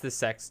 like, it's the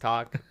sex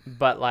talk,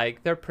 but,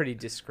 like, they're pretty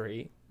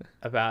discreet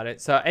about it.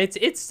 So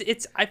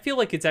it's I feel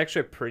like it's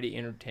actually a pretty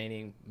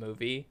entertaining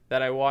movie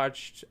that I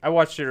watched. I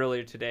watched it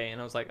earlier today and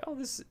I was like, oh,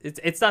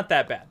 it's not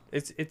that bad.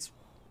 It's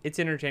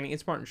entertaining.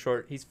 It's Martin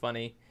Short. He's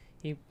funny.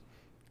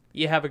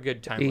 You have a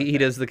good time. He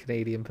does the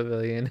Canadian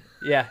Pavilion.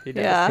 Yeah, he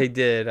does. Yeah. He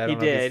did. I don't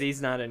know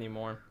He's not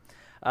anymore.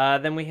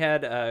 Then we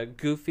had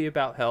Goofy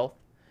About Health,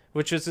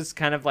 which was just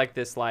kind of like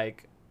this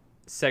like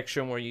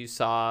section where you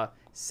saw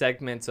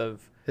segments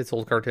of his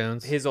old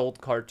cartoons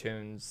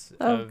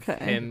Okay. of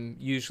him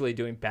usually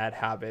doing bad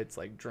habits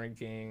like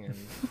drinking and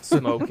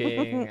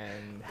smoking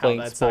and how Playing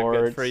that's not good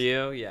sports. for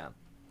you. Yeah.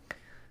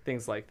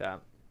 Things like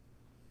that.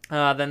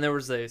 Then there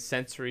was a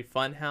sensory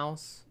fun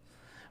house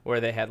where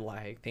they had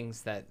like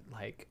things that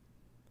like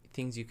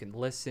things you can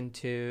listen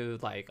to,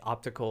 like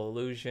optical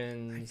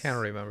illusions. I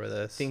can't remember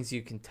this. Things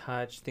you can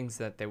touch, things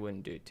that they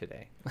wouldn't do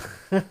today.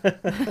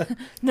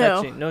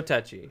 No. No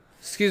touchy.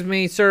 Excuse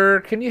me,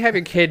 sir. Can you have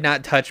your kid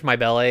not touch my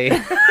belly?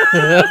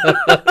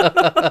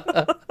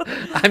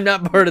 I'm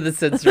not part of the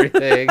sensory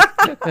thing.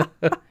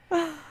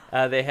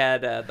 They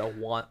had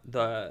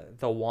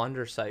the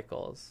wander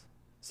cycles.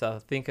 So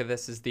think of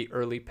this as the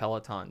early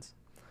Pelotons.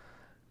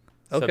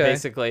 So Okay.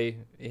 basically,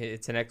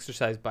 it's an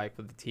exercise bike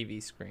with a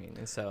TV screen,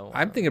 and so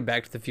I'm thinking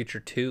Back to the Future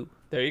 2,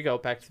 there you go,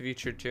 Back to the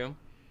Future 2.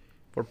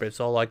 where it's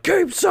all like,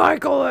 keep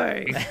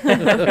cycling.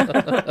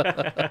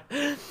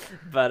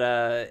 But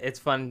it's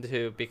fun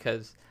too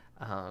because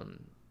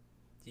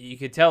you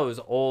could tell it was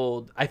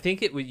old. I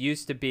think it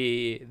used to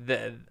be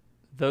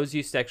those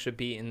used to actually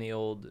be in the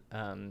old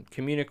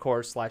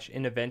Communicore /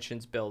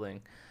 Innovations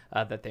building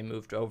that they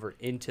moved over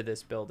into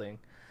this building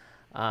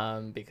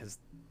because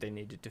they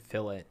needed to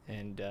fill it,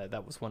 and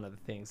that was one of the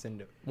things.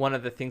 And one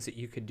of the things that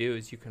you could do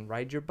is you can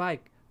ride your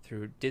bike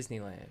through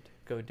Disneyland,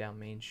 go down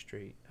Main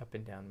Street, up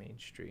and down Main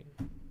Street.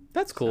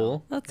 That's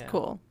cool. That's Yeah.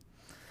 cool.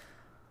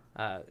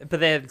 But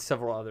they had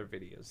several other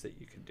videos that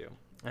you could do.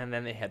 And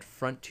then they had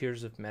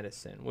Frontiers of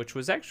Medicine, which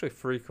was actually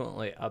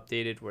frequently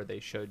updated, where they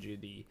showed you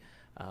the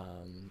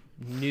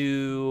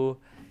new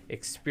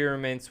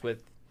experiments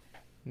with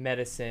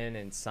medicine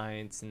and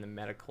science in the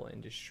medical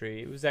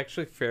industry. It was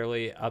actually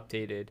fairly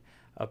updated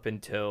up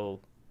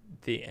until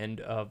the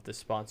end of the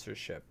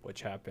sponsorship,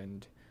 which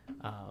happened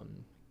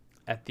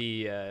at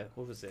the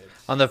what was it?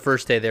 On the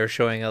first day, they were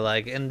showing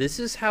and this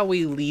is how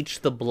we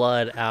leach the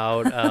blood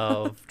out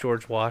of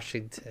George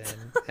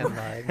Washington, and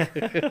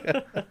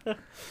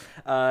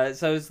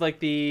So it was like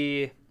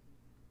the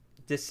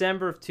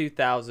December of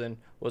 2000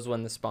 was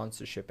when the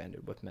sponsorship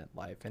ended with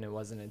MetLife, and it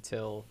wasn't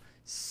until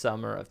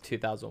summer of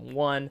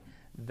 2001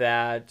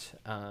 that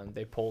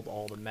they pulled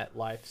all the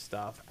MetLife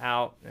stuff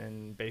out,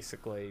 and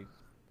basically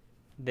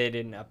they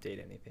didn't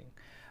update anything.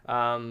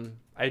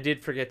 I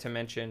did forget to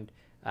mention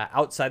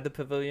outside the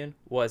pavilion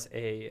was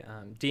a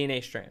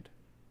DNA strand.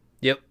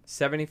 Yep.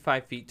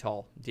 75 feet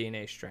tall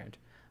DNA strand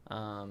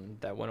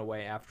that went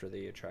away after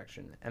the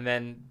attraction. And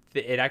then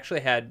it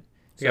actually had...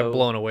 He got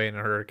blown away in a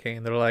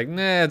hurricane. They're like,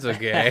 nah, it's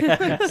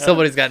okay.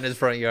 Somebody's got in his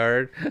front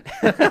yard.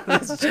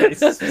 This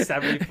Jesus,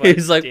 70 foot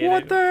He's like, DNA.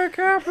 what the heck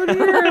happened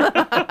here?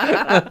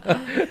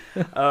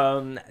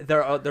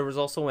 There was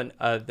also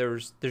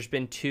there's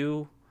been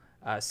two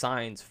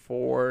signs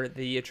for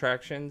the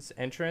attraction's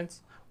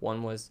entrance.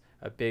 One was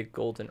a big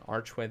golden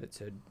archway that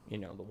said,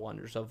 the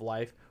wonders of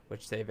life,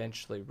 which they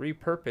eventually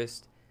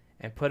repurposed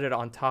and put it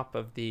on top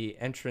of the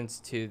entrance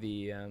to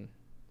the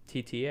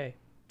TTA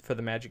for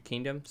the Magic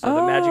Kingdom. So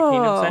the Magic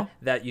Kingdom sign,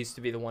 that used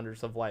to be the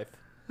wonders of life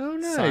Oh,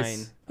 nice. sign.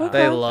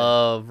 They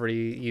love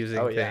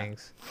reusing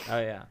things. Oh,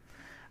 yeah.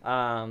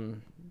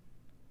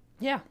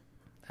 Yeah.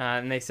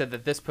 And they said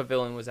that this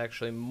pavilion was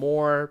actually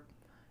more,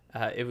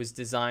 it was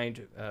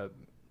designed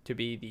to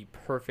be the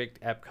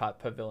perfect Epcot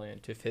pavilion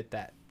to fit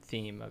that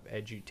theme of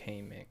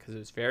edutainment, because it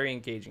was very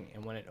engaging.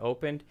 And when it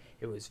opened,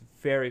 it was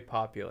very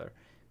popular.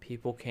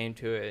 People came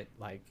to it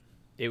like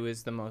it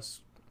was the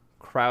most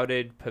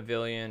crowded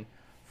pavilion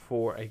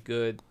for a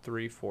good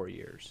 3-4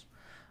 years.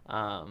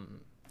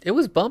 It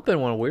was bumping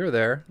when we were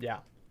there. Yeah.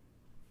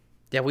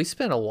 Yeah, we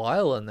spent a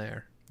while in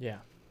there. Yeah.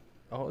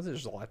 Oh,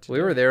 there's a lot to We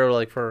do. were there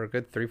like for a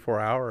good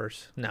 3-4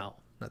 hours. No,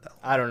 not that long.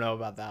 I don't know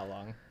about that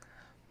long.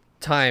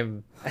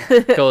 Time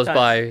goes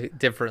by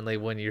differently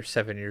when you're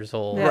 7 years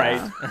old. Yeah.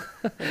 Right.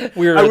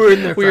 We were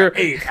in there for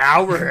 8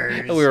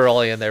 hours. We were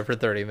only in there for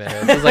 30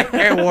 minutes. It was like,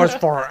 it was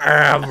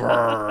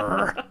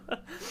forever.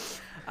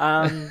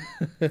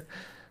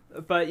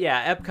 But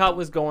yeah, Epcot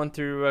was going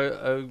through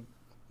a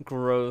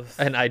growth,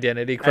 An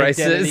identity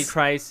crisis. identity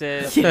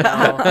crisis.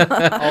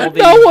 All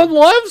these, No one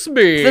loves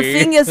me. The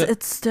thing is,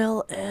 it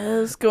still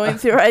is going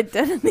through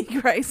identity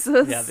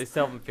crisis. yeah, they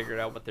still haven't figured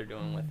out what they're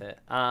doing with it.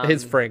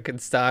 His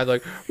Frankenstein,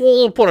 like,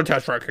 we'll put a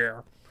test right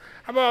here.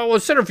 How about a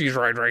centrifuge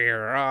right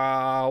here?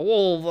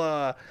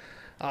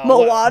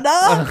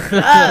 Moana?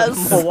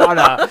 Yes.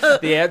 Moana.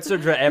 The answer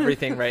to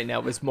everything right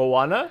now is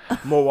Moana.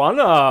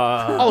 Moana.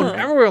 Oh,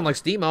 everyone likes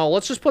Demo.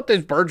 Let's just put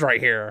these birds right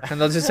here. And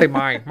they'll just say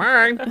mine.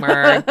 Mine,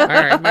 mine,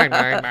 mine, mine,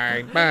 mine,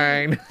 mine,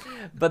 mine.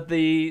 But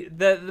the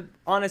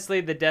honestly,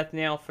 the death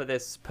nail for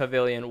this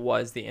pavilion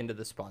was the end of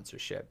the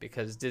sponsorship,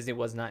 because Disney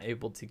was not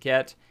able to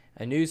get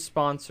a new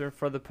sponsor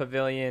for the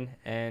pavilion,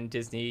 and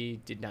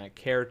Disney did not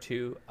care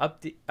to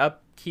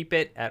upkeep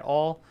it at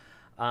all.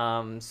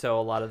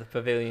 So a lot of the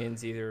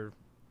pavilions either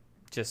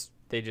just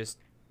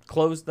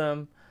closed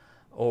them,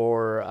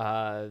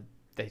 or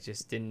they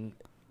just didn't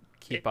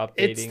keep updating.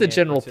 It's the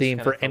general It just theme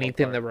kinda for fell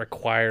anything apart. that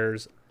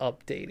requires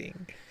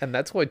updating. And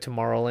that's why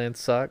Tomorrowland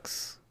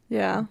sucks.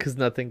 Yeah. Because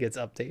nothing gets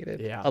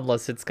updated. Yeah.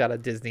 Unless it's got a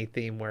Disney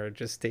theme where it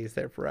just stays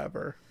there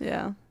forever.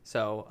 Yeah.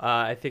 So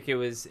I think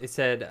it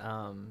said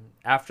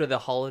after the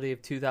holiday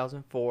of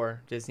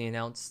 2004, Disney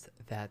announced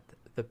that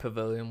the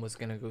pavilion was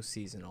going to go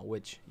seasonal,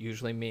 which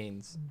usually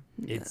means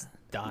it's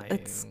dying.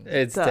 It's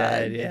It's Done.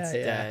 dead. Yeah, It's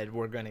yeah. dead.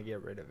 We're going to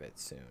get rid of it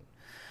soon.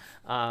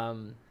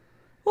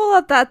 Well,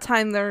 at that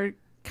time, they're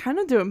kind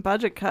of doing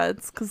budget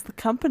cuts because the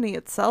company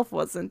itself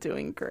wasn't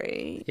doing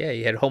great. Yeah,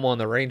 you had Home on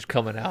the Range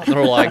coming out. And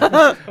they're like,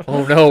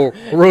 oh no,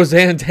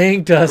 Roseanne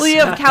tanked us. Well, you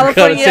have We gotta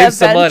California save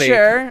some money.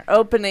 Adventure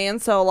opening,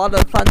 so a lot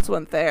of the funds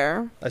went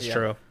there. That's Yeah.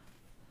 true.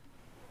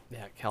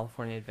 Yeah,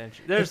 California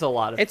Adventure. There's a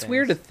lot of It's things.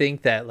 weird to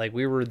think that like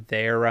we were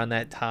there around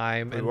that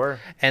time. We were.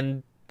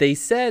 And they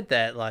said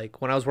that like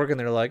when I was working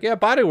there, like, yeah,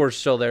 Body War's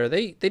still there.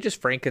 They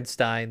just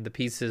Frankenstein the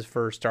pieces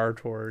for Star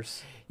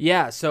Tours.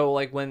 Yeah, so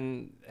like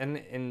when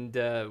when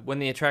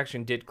the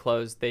attraction did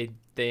close, they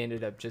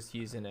ended up just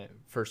using it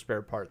for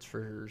spare parts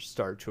for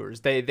Star Tours.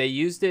 They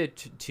used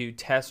it to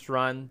test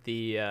run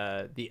the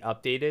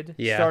updated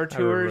Yeah, Star I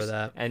remember Tours,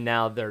 that. and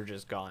now they're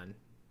just gone.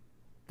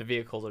 The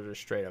vehicles are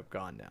just straight up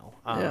gone now.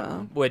 Yeah.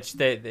 Which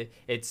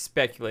it's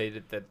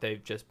speculated that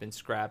they've just been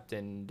scrapped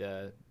and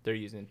they're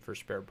using it for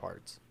spare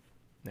parts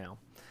now.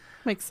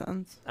 Makes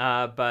sense.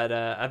 But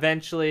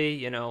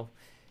eventually,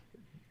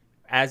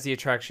 as the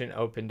attraction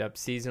opened up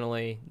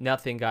seasonally,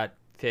 nothing got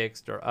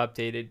fixed or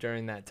updated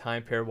during that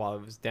time period while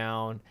it was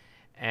down,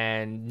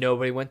 and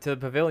nobody went to the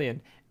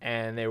pavilion,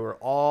 and they were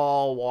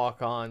all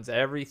walk-ons.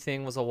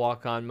 Everything was a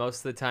walk-on. Most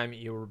of the time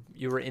you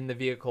were in the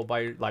vehicle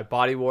by like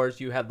Body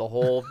Wars, you had the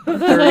whole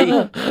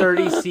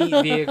 30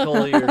 seat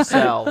vehicle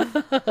yourself.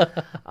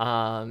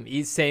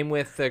 Same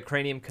with the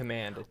Cranium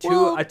Command,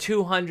 a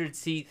 200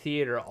 seat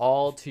theater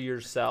all to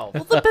yourself.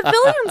 Well, the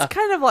pavilion's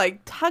kind of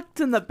like tucked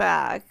in the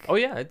back. Oh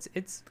yeah,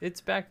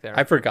 it's back there.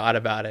 I forgot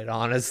about it,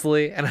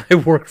 honestly, and I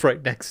worked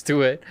right next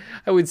to it.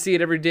 I would see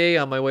it every day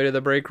on my way to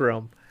the break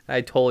room. I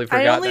totally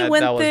forgot I only that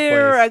went that was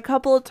there place. a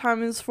couple of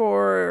times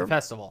for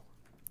Festival.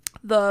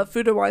 the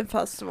Food and Wine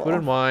Festival. Food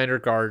and Wine or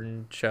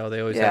Garden Show. They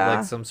always have Yeah.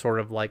 like some sort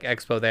of like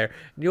expo there.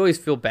 And you always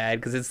feel bad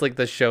because it's like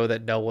the show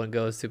that no one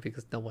goes to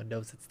because no one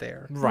knows it's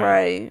there.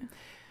 Right.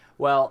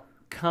 Well,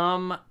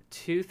 come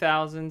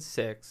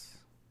 2006.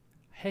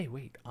 Hey,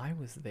 wait, I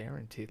was there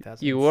in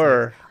 2006. You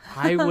were.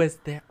 I was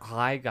there.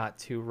 I got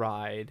to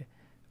ride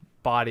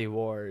Body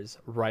Wars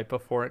right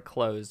before it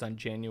closed on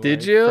January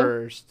Did you?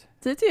 1st.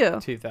 Did you?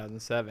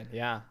 2007.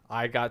 Yeah,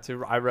 I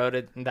rode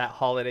it in that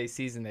holiday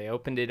season. They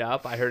opened it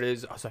up. I heard it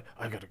was. I was like,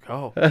 I gotta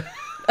go. I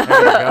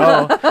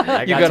gotta go.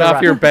 You got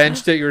off your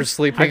bench that you were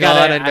sleeping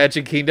on in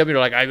Magic Kingdom. You're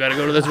like, I gotta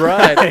go to this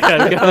ride.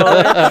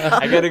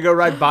 I gotta go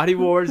ride Body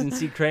Wars and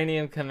see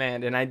Cranium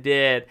Command, and I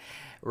did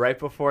right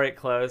before it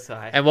closed. So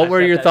And what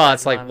were your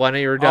thoughts like when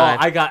you were done?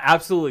 I got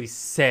absolutely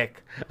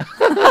sick.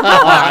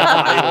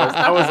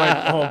 I was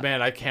like, oh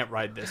man, I can't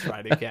ride this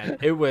ride again.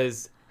 It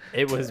was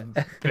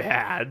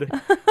bad.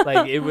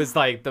 Like it was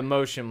like the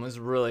motion was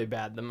really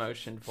bad. The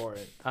motion for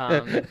it.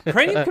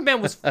 Cranium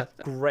Command was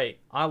great.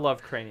 I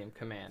loved Cranium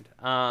Command.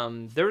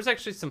 There was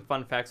actually some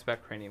fun facts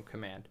about Cranium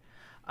Command.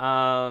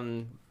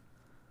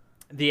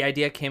 The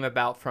idea came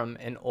about from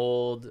an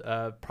old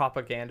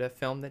propaganda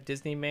film that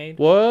Disney made.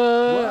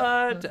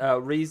 What?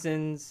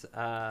 Reasons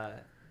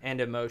and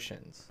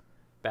Emotions,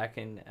 back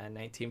in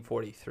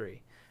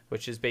 1943,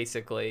 which is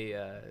basically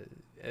a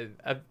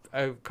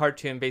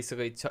cartoon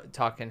basically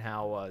talking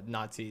how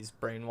Nazis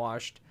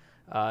brainwashed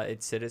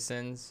its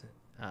citizens.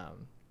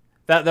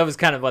 That was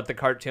kind of what the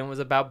cartoon was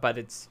about, but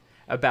it's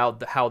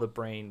about how the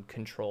brain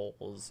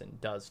controls and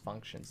does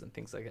functions and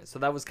things like that. So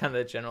that was kind of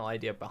the general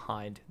idea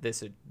behind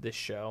this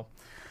show.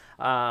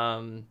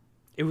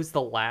 It was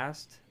the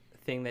last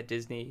thing that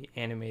Disney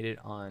animated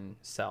on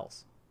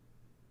cells.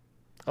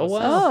 Oh,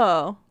 wow.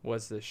 Oh.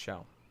 Was this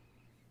show.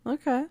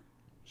 Okay.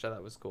 So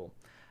that was cool.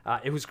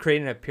 It was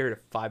created in a period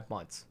of 5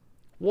 months.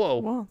 Whoa.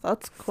 Well,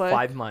 that's quick.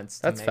 5 months.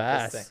 To That's make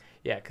fast. This thing.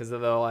 Yeah, because they're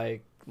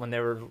like, when they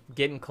were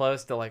getting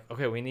close to like,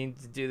 okay, we need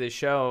to do this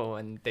show,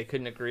 and they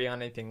couldn't agree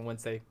on anything.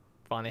 Once they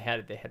finally had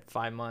it, they had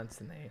 5 months,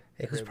 and they.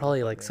 It was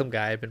probably like some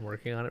guy had been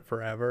working on it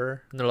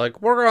forever, and they're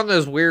like, "Work on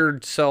this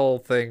weird cell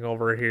thing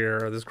over here,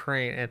 or this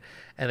crane,"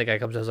 and the guy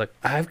comes out, like,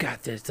 "I've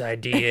got this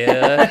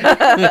idea.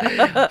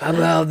 How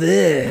about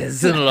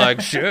this?" And they're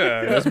like,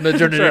 "Sure, let's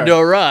turn it into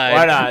a ride.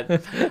 Why not?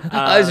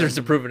 I was just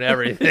improving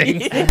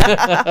everything."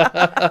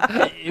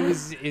 It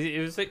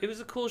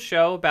was a cool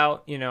show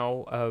about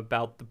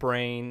about the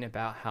brain,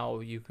 about how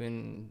you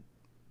can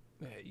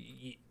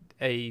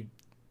a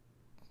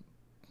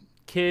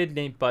kid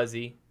named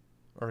Buzzy,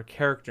 or a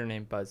character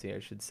named Buzzy, I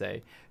should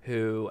say,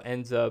 who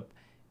ends up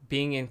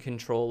being in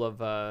control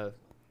of I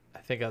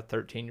think a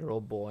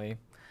 13-year-old boy,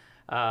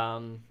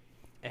 and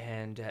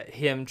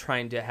him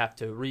trying to have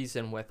to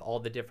reason with all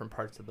the different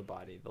parts of the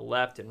body: the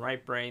left and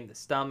right brain, the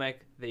stomach,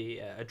 the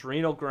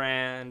adrenal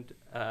gland,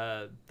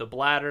 the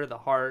bladder, the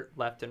heart,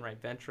 left and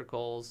right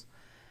ventricles,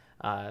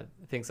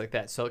 things like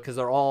that. So because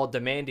they're all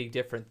demanding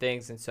different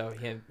things, and so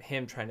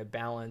him trying to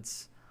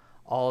balance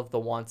all of the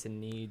wants and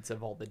needs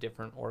of all the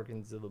different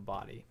organs of the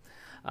body,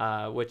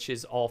 which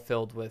is all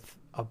filled with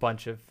a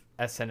bunch of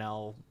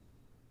SNL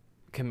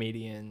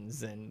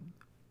comedians, and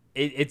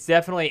it's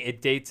definitely,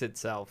 it dates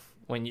itself.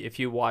 If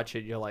you watch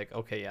it, you're like,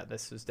 okay, yeah,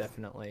 this is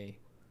definitely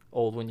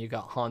old when you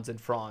got Hans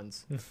and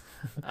Franz.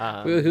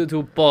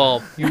 To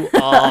Bob, you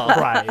are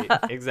Right,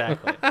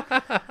 exactly.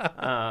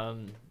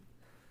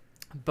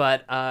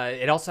 But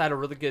it also had a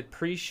really good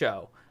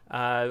pre-show,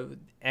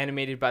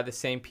 animated by the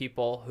same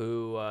people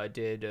who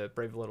did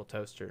Brave Little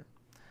Toaster.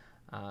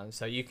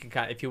 So you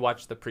can if you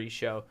watch the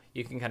pre-show,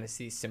 you can kind of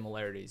see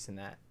similarities in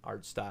that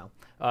art style.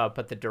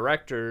 But the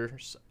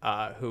directors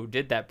who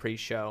did that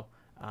pre-show,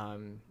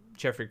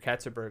 Jeffrey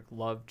Katzenberg,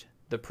 loved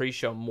the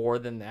pre-show more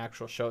than the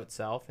actual show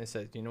itself. And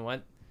said, you know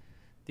what?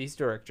 These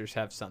directors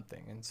have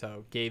something. And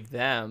so gave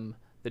them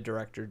the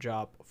director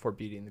job for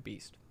Beauty and the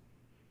Beast.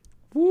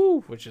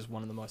 Woo! Which is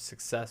one of the most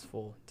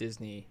successful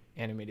Disney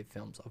animated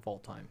films of all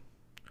time.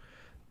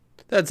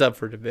 That's up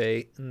for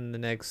debate in the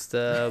next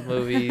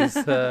movies.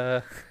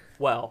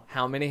 Well,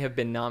 how many have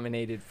been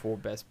nominated for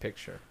Best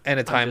Picture? And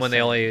a time when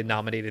they only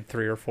nominated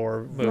 3 or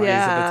 4 movies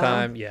at the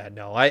time. Yeah,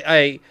 no,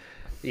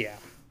 yeah.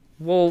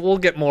 We'll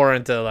get more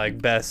into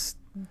like best,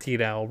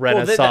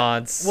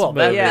 Renaissance.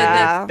 movies.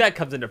 That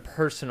comes into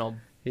personal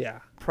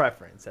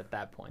preference at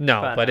that point.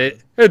 No, but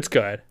it's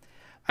good.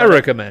 I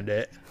recommend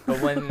it.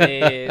 But when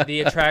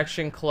the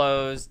attraction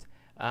closed,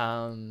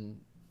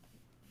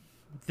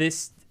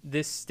 this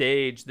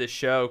stage, the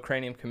show,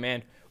 Cranium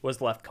Command,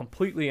 was left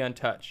completely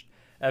untouched.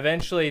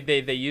 Eventually,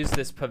 they used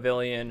this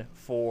pavilion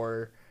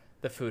for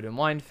the Food and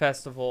Wine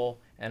Festival,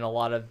 and a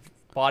lot of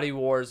Body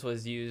Wars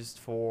was used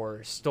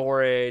for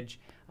storage.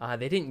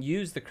 They didn't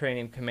use the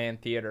Cranium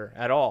Command Theater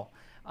at all,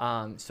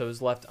 so it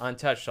was left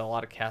untouched. So a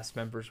lot of cast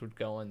members would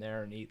go in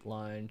there and eat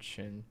lunch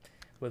and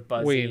with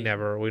Buzzy. We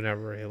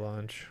never ate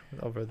lunch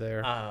over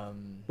there.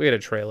 We had a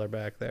trailer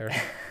back there.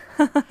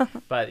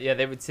 But yeah,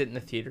 they would sit in the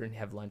theater and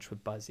have lunch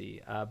with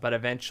Buzzy. But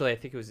eventually, I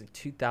think it was in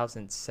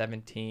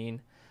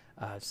 2017.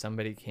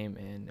 Somebody came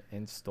in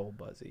and stole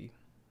Buzzy.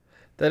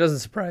 That doesn't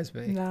surprise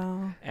me.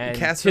 No. And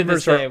cast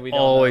members are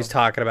always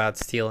talking about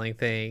stealing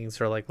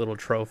things or like little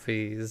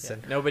trophies. Yeah,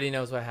 and nobody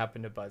knows what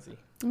happened to Buzzy.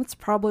 It's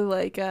probably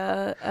like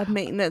a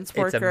maintenance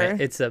worker.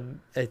 I'd say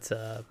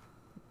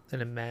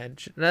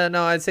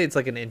it's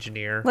like an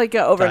engineer. Like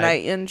an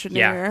overnight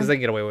engineer. Yeah, because they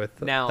get away with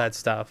that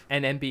stuff.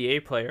 An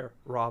NBA player,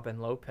 Robin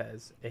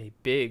Lopez, a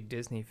big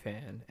Disney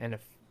fan, and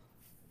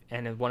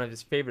one of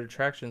his favorite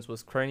attractions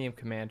was Cranium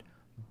Command,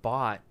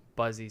 bought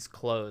Buzzy's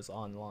clothes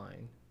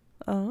online.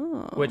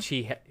 Oh. Which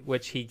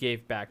he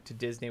gave back to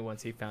Disney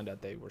once he found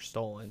out they were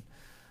stolen.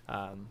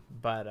 Yeah.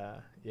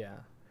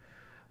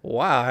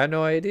 Wow, I had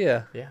no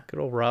idea. Yeah. Good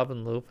old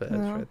Robin Lopez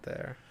right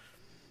there.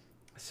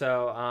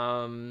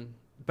 So,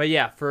 but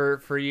yeah,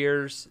 for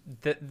years,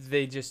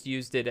 they just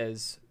used it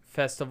as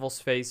festival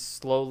space,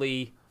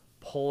 slowly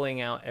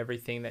pulling out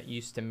everything that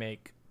used to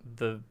make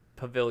the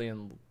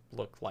pavilion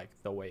look like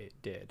the way it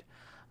did.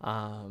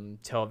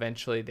 Till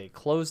eventually they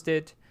closed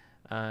it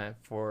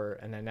for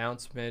an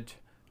announcement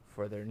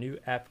for their new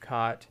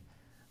Epcot,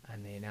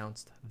 and they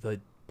announced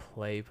the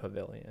Play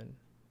Pavilion,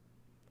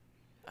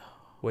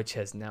 which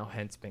has now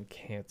hence been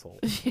canceled.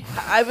 Yeah,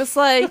 I was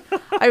like,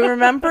 I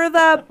remember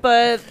that,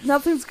 but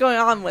nothing's going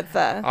on with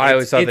that. I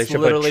always thought they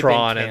should put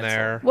Tron in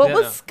there. What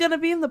was going to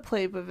be in the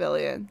Play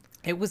Pavilion?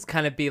 It was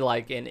kind of be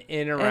like an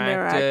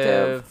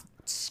interactive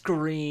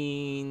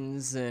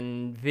screens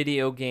and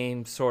video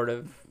game sort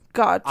of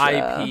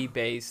IP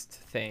based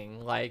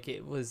thing. Like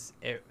it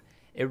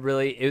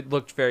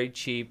looked very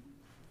cheap.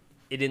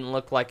 It didn't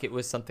look like it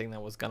was something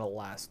that was going to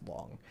last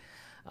long,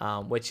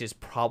 which is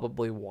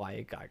probably why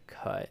it got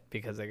cut,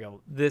 because they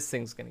go, this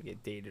thing's going to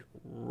get dated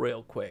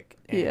real quick,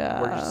 and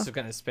we're just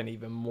going to spend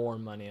even more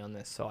money on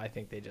this. So I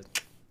think they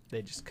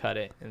just cut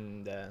it,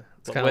 and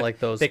it's kind of like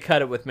those. They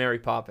cut it with Mary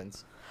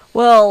Poppins.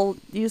 Well,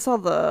 did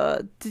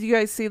you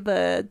guys see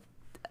an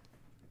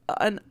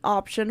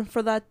option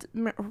for that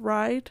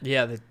ride?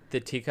 Yeah,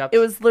 the teacups. It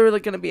was literally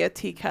going to be a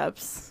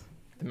teacups.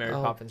 The Mary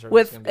Poppins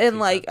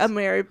like a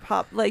Mary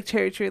Pop, like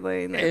Cherry Tree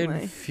Lane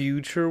in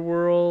Future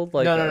World.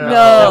 Like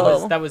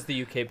no. That was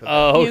the UK pavilion.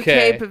 Oh,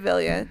 okay. UK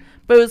pavilion,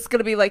 but it was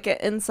gonna be like an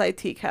inside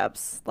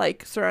teacups,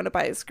 like surrounded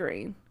by a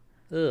screen.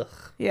 Ugh.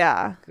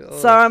 Yeah.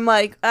 God. So I'm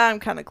like, I'm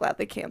kind of glad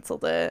they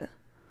canceled it.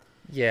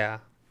 Yeah.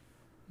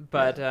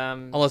 But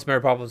unless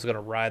Mary Poppins was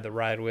gonna ride the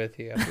ride with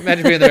you.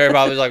 Imagine being the Mary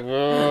Poppins like,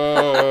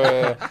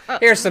 whoa,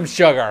 here's some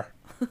sugar.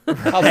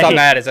 I'll stop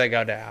mad as I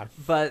go down.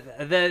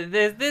 But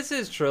this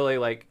is truly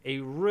like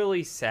a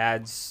really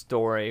sad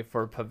story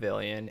for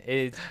Pavilion.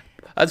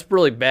 That's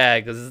really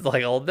bad because it's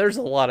like there's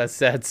a lot of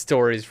sad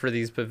stories for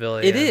these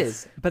pavilions. It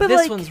is, but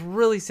this one's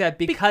really sad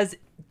because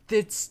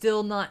it's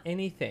still not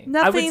anything.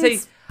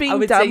 Nothing's being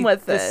done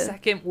with it. The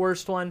second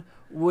worst one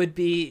would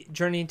be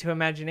Journey into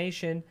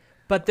Imagination.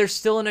 But there's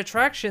still an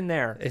attraction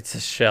there. It's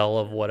a shell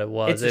of what it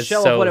was. It's a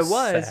shell of what it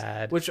was,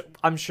 sad. Which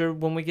I'm sure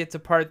when we get to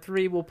part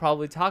 3, we'll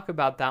probably talk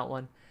about that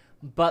one.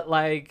 But,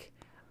 like,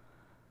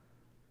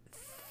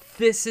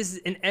 this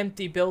is an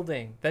empty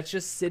building that's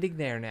just sitting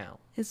there now.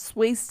 It's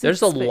wasted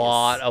There's space. A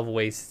lot of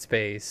wasted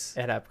space.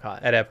 At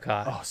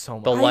Epcot. Oh, so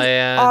much. The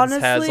Lands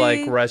has,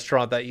 like,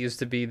 restaurant that used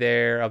to be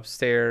there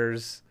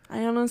upstairs.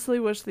 I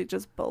honestly wish they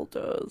just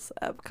bulldoze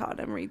Epcot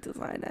and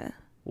redesign it.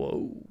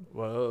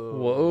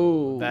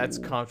 Whoa. That's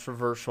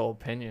controversial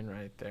opinion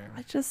right there.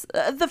 I just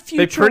the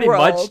future. They pretty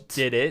world. much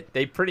did it.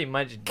 They pretty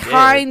much did.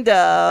 Kind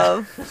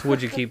of. So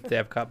would you keep the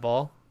Epcot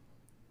ball?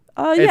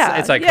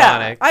 It's iconic.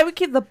 Yeah. I would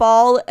keep the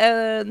ball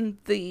and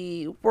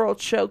the World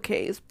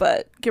Showcase,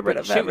 but get rid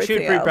of everything She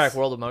would bring else. back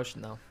World of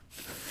Motion, though.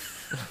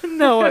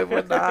 No, I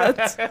would not.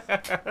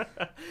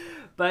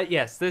 But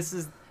yes, this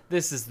is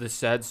the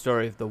sad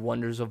story of the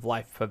Wonders of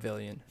Life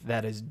Pavilion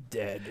that is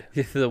dead.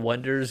 The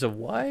wonders of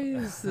why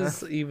is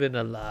this even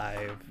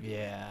alive?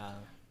 Yeah.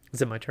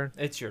 Is it my turn?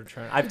 It's your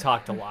turn. I've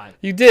talked a lot.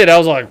 You did. I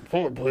was like,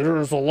 oh,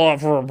 there's a lot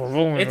for a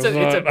pavilion. It's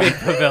a big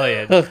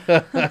pavilion.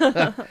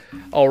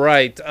 All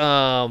right.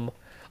 On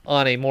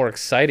a more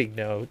exciting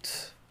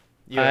note,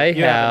 I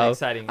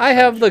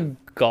have the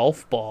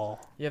golf ball.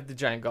 You have the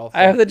giant golf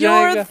ball. I have the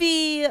You're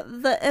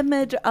giant. the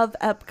image of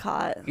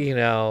Epcot. You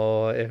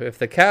know, if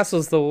the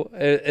castle's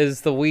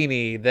is the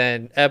weenie,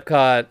 then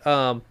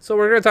Epcot. So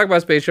we're gonna talk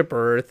about Spaceship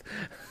Earth.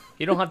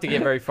 You don't have to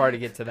get very far to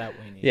get to that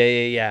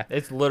weenie. Yeah.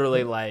 It's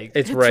literally like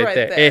It's right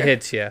there. It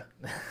hits you.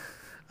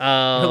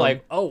 you're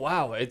like, oh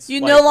wow, it's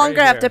You like no longer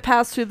right have here. to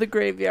pass through the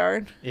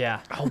graveyard. Yeah,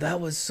 Oh, that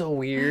was so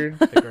weird.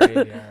 the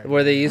graveyard.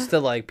 Where they used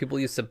to people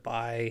used to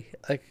buy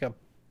like a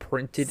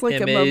printed It's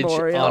like a image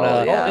memorial, on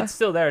a. yeah. Oh, it's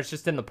still there. It's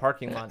just in the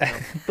parking lot now.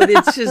 But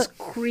it's just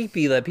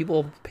creepy that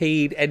people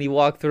paid and you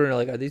walk through and you're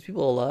like, are these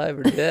people alive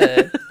or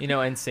dead? You know,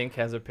 NSYNC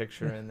has a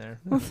picture in there.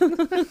 They've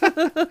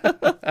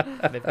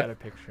got a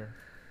picture.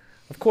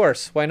 Of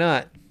course, why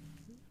not?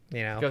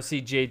 You know, Go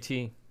see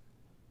JT.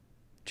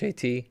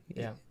 JT.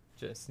 Yeah,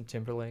 Justin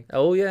Timberlake.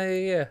 Oh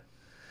yeah.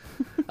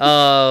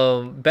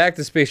 Back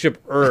to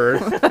Spaceship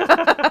Earth.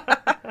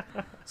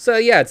 So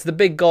yeah, it's the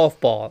big golf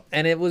ball,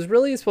 and it was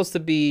really supposed to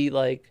be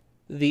like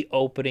the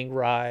opening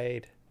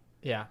ride.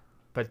 Yeah,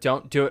 but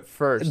don't do it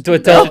first. But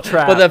It's a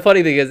trap. the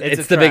funny thing is, It's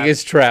it's a the trap.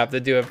 biggest trap to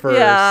do it first.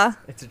 Yeah.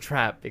 It's a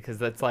trap because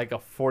that's like a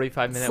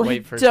 45-minute It's like,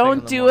 wait for. first thing in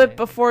don't the do morning. it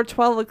before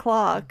 12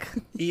 o'clock.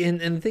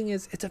 And the thing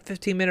is, it's a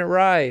 15-minute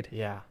ride.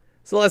 Yeah.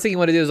 So the last thing you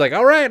want to do is like,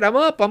 all right, I'm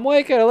up, I'm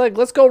waking,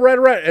 let's go ride.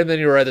 And then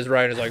you ride this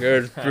ride, and it's like,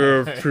 it's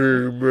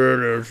 15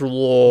 minutes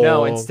long.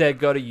 No, instead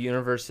go to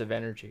Universe of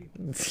Energy.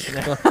 It's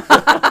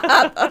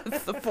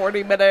the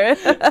 40-minute.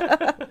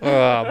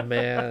 Oh,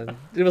 man.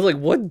 It was like,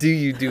 what do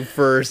you do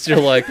first? You're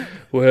like,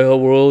 well,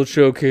 World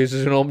Showcase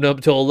isn't open up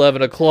till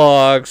 11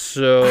 o'clock,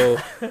 so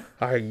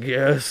I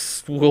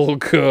guess we'll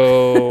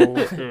go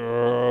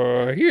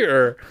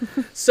here.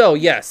 So,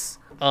 yes.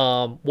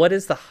 What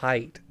is the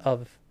height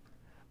of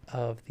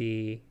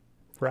the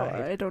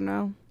ride? I don't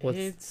know.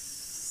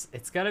 It's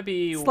gotta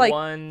be It's like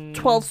one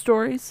 12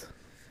 stories.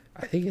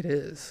 I think it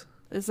is.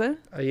 Is it?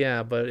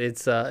 Yeah, but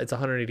it's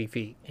 180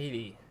 feet.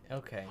 80.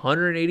 Okay.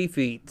 180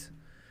 feet.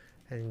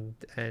 And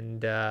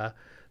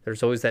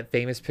there's always that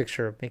famous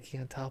picture of Mickey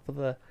on top of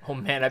the... Oh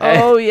man, I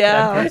bet. Oh,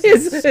 yeah.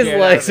 His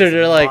legs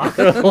are like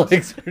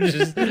just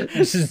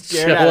Scared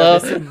chill out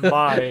of out. his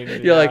mind, You're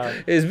yeah.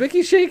 like, is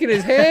Mickey shaking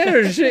his head or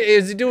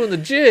is he doing the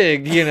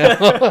jig? You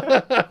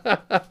know.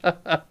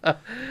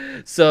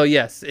 So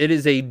yes, it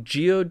is a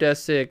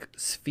geodesic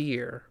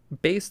sphere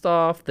based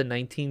off the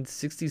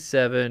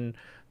 1967. I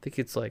think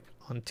it's like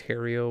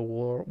Ontario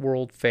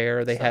World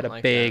Fair. They had a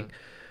Something like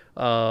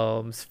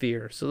big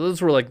sphere. So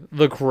those were like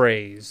the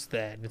craze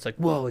then. It's like,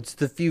 whoa, it's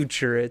the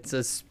future. It's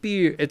a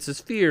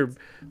sphere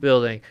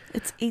building.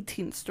 It's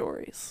 18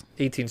 stories.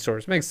 18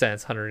 stories. Makes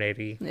sense.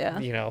 180. Yeah.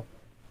 You know,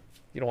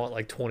 you don't want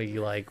like 20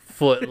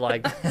 foot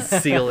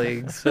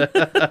ceilings.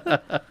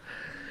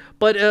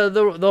 But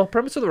the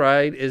premise of the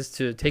ride is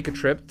to take a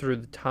trip through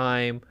the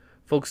time,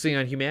 focusing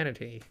on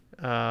humanity,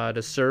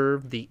 to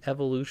serve the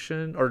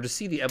evolution or to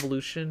see the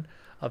evolution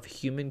of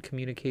human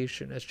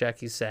communication, as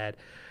Jackie said.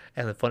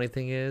 And the funny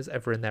thing is,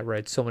 I've ridden that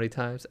ride so many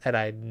times, and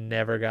I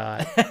never got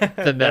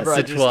the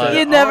message was.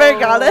 You never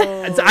got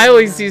it? I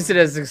always use it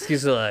as an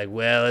excuse of like,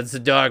 well, it's a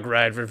dark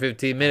ride for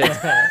 15 minutes.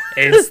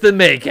 It's the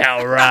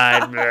makeout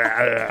ride.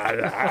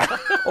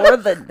 Or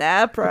the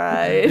nap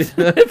ride,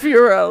 if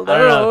you're I don't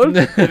know. alone.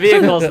 The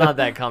vehicle's not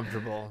that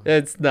comfortable.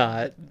 It's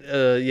not.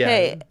 Yeah.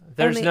 Hey,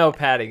 There's only- no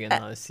padding in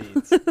those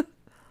seats.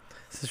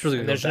 It's really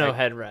And good there's no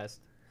headrest.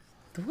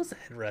 There was a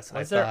headrest.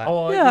 Was I there? thought.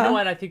 Oh, you Yeah. know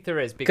what? I think there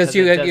is Because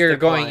it does you're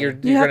decline. going, you're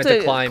You have going to to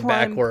decline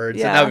climb- backwards,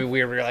 yeah. and that would be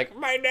weird. Where you're like,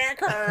 my neck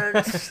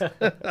hurts.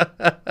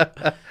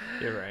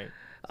 You're right.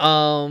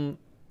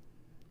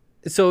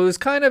 So it was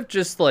kind of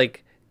just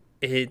like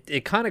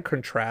it kind of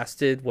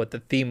contrasted what the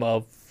theme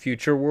of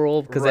Future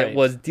World, because Right. it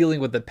was dealing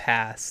with the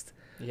past,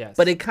 Yes.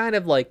 but it kind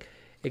of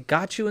it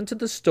got you into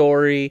the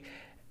story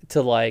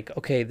to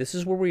okay, this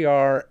is where we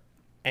are,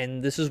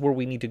 and this is where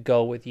we need to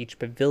go with each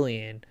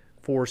pavilion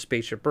for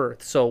Spaceship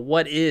Earth. So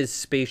what is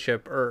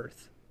Spaceship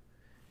Earth?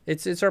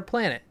 It's our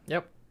planet.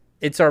 Yep.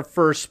 It's our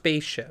first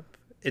spaceship.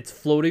 It's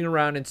floating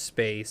around in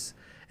space,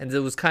 and it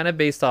was kind of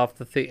based off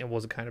the thing. It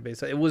wasn't kind of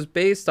based. It was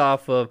based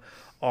off of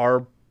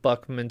our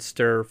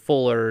Buckminster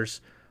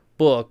Fuller's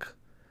book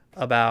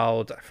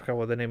about, I forgot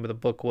what the name of the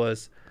book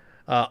was.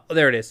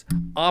 There it is,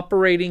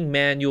 Operating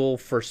Manual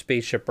for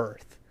Spaceship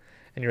Earth.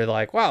 And you're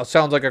like, wow,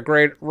 sounds like a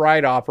great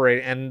ride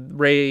operating. And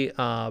Ray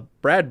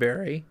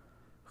Bradbury,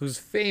 who's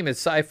famous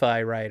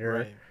sci-fi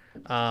writer,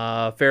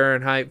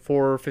 Fahrenheit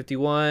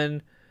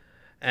 451,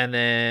 and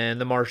then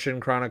The Martian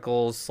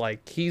Chronicles,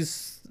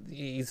 he's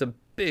he's a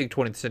big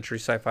 20th century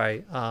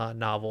sci-fi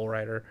novel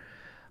writer.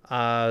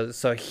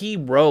 So he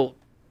wrote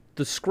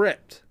the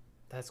script,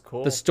 That's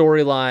cool. the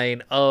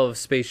storyline of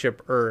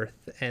Spaceship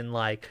Earth, and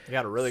like You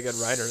got a really good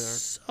writer there.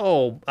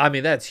 so I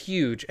mean that's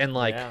huge, and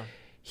like Yeah.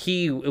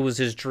 it was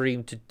his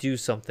dream to do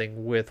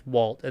something with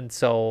Walt, and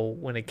so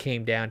when it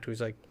came down to it,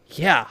 he's like,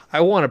 yeah,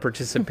 I want to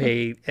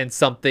participate in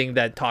something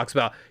that talks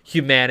about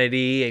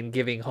humanity and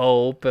giving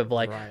hope of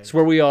like Right. this is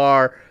where we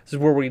are, this is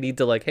where we need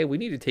to like, hey, we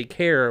need to take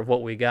care of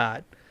what we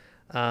got.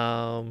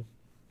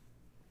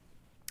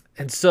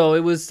 And so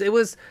it was,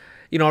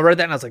 you know, I read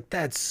that and I was like,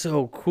 that's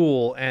so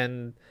cool.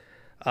 And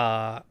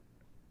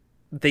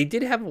they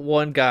did have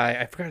one guy,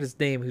 I forgot his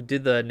name, who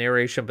did the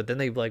narration, but then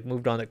they like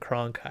moved on to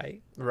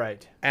Cronkite.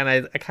 Right. And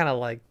I kind of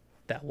like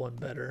that one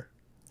better.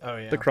 Oh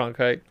yeah. The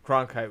Cronkite.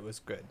 Cronkite was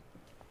good.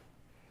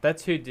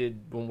 That's who did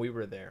when we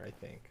were there, I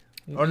think.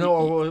 Or no,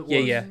 or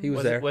Yeah, he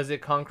was there. Was it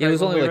Concrete? It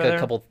was when only we like were a there?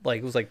 couple,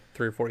 like it was like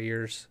 3 or 4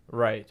 years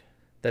Right.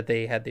 that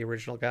they had the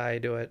original guy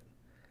do it,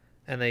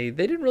 and they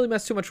didn't really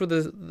mess too much with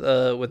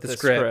the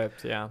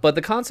script. Yeah. But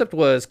the concept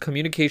was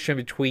communication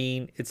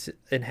between its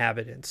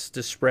inhabitants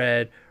to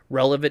spread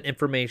relevant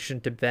information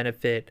to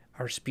benefit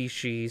our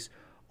species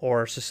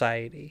or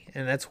society.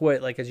 And that's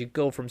what, like, as you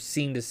go from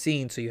scene to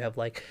scene, so you have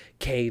like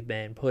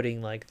cavemen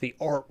putting like the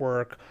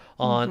artwork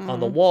on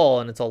the wall,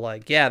 and it's all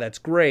like, yeah, that's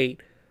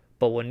great,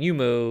 but when you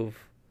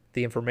move,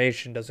 the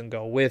information doesn't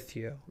go with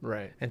you.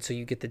 Right. And so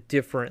you get the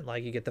different,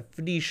 like you get the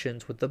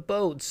Phoenicians with the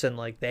boats, and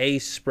like they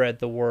spread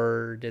the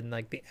word, and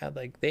like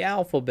the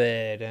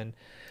alphabet, and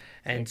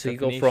Thank so the you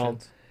go from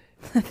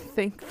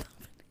Think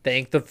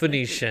thank the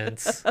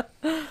Phoenicians.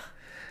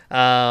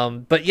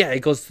 But yeah,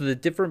 it goes to the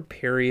different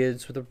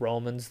periods with the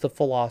Romans, the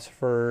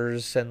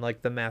philosophers, and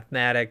like the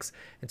mathematics,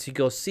 and so you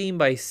go scene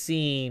by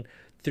scene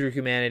through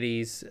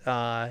humanity's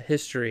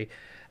history.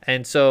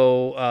 And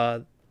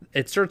so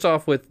it starts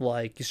off with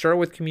like, you start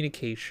with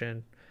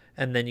communication,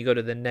 and then you go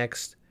to the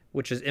next,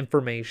 which is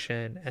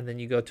information, and then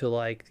you go to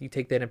like, you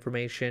take that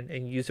information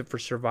and you use it for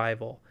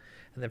survival,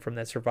 and then from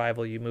that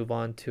survival you move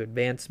on to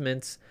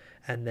advancements,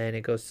 and then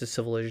it goes to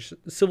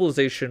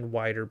civilization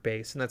wider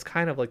base. And that's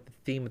kind of like the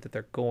theme that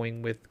they're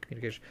going with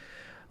communication.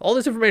 All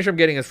this information I'm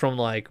getting is from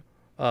like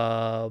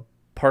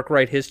Park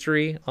Ride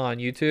History on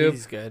YouTube.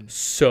 He's good.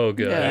 So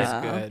good.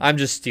 Yeah. He's good. I'm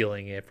just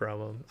stealing it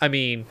from him. I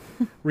mean,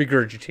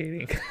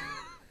 regurgitating.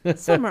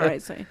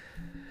 summarizing.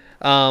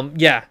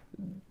 Yeah,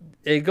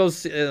 it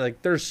goes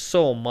like, there's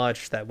so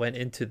much that went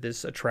into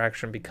this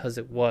attraction because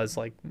it was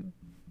like,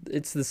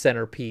 it's the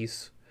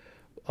centerpiece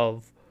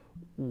of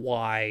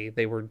why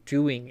they were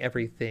doing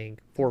everything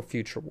for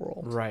Future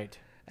World. Right.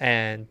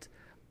 And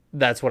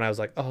that's when I was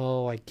like,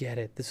 oh, I get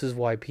it. This is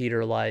why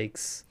Peter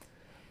likes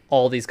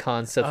all these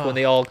concepts when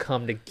they all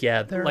come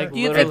together. Like, Do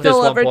you At think this they'll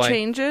one ever point.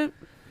 change it?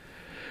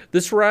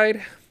 This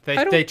ride, I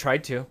don't- They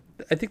tried to.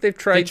 I think they've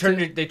They tried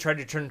to. They tried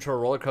to turn into a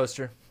roller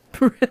coaster.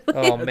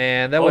 Oh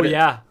man, that Oh, would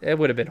yeah. it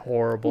would have been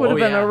horrible. Would have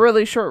been yeah. a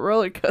really short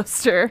roller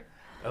coaster.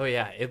 Oh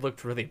yeah, it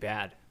looked really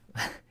bad.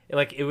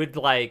 Like it would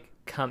like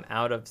come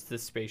out of the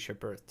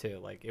spaceship Earth too.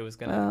 Like it was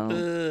gonna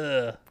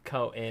Oh. Ugh.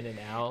 go in and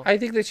out. I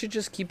think they should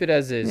just keep it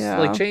as is. Yeah.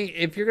 Like, change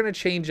if you're gonna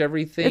change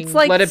everything, It's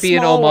like let it be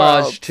an Small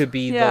homage World. to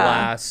be the Yeah.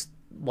 last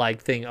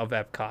like thing of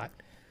Epcot.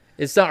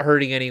 It's not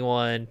hurting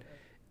anyone.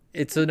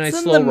 It's a nice It's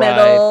in slow the ride.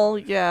 middle,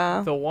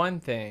 yeah. The one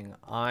thing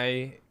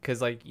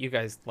because like you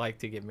guys like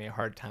to give me a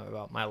hard time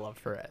about my love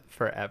for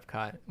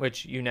Epcot,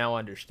 which you now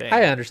understand.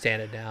 I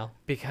understand it now.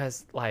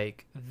 Because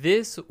like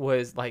this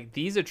was like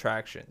these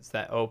attractions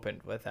that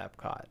opened with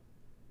Epcot.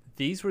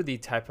 These were the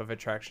type of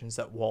attractions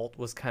that Walt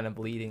was kind of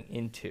leading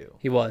into.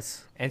 He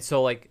was. And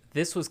so like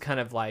this was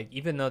kind of like,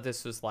 even though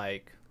this was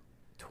like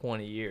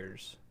 20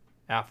 years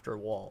after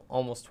Walt,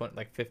 almost 20,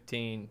 like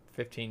 15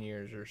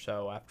 years or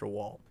so after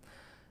Walt.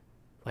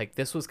 Like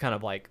this was kind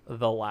of like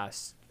the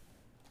last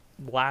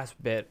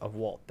bit of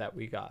Walt that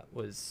we got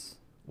was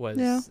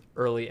Yeah.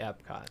 early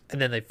Epcot. And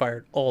then they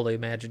fired all the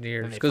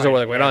Imagineers And they because they were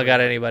fired like, we don't got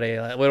everybody.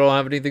 anybody. Like, we don't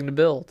have anything to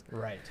build.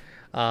 Right.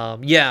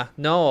 Yeah,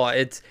 no,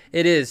 it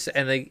is,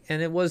 and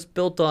it was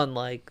built on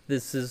like,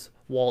 this is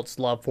Walt's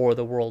love for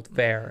the World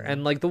Fair,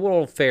 and like the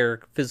World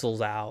Fair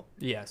fizzles out.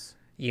 Yes.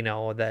 You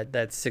know, that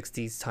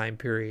 60s time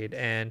period,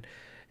 and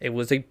it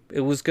was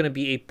going to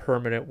be a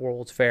permanent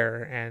World's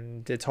Fair,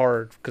 and it's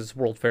hard because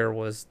World Fair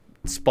was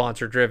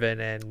sponsor driven,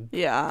 and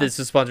Yeah. this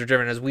is sponsor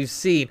driven. As we've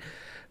seen,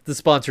 the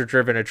sponsor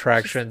driven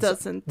attractions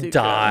doesn't do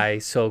die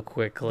so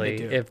quickly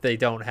They do. if they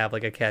don't have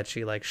like a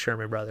catchy like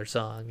Sherman Brothers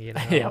song, you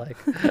know. Yeah. Like,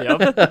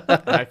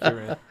 Yep.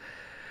 Accurate.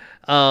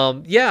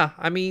 yeah,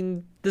 I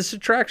mean, this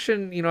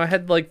attraction, you know, I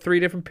had like 3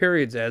 different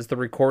periods, as the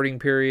recording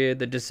period,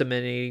 the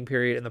disseminating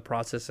period, and the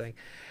processing.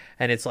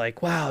 And it's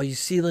like, wow, you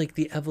see like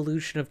the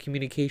evolution of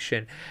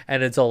communication,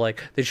 and it's all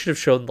like, they should have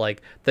shown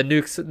like the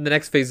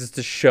next phase is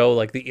to show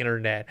like the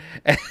internet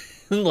and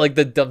like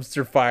the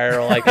dumpster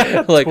fire, like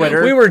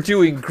Twitter. we were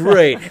doing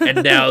great,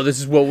 and now this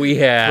is what we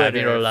have,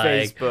 you Twitter, know,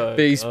 like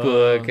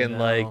Facebook. Oh, and no.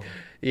 like,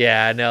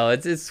 yeah, no,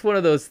 it's one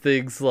of those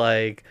things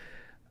like,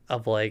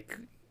 of like,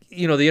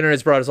 you know, the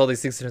internet's brought us all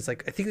these things, and it's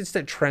like, I think it's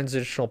that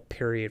transitional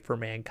period for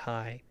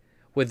mankind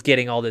with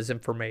getting all this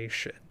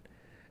information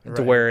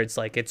to where it's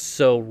like, it's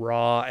so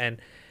raw, and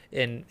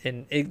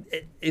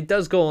it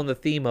does go on the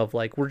theme of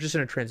like, we're just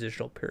in a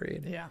transitional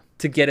period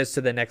to get us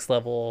to the next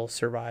level of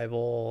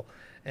survival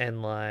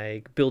and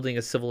like building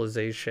a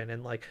civilization.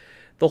 And like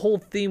the whole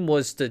theme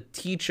was to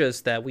teach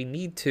us that we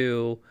need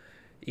to,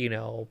 you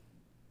know,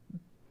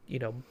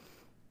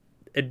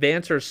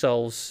 advance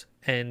ourselves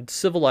and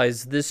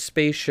civilize this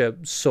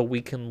spaceship so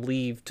we can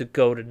leave to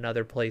go to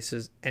other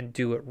places and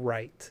do it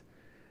right,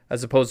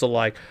 as opposed to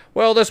like,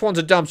 well, this one's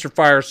a dumpster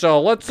fire, so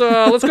let's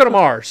go to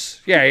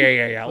Mars.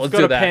 Yeah. Let's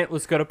do that.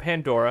 Let's go to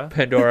Pandora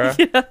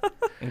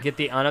and get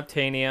the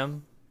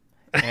unobtainium.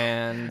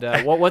 And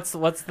what's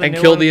the and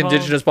new kill one the called?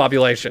 indigenous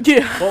population.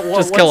 Yeah.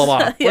 Just kill them all.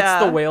 What's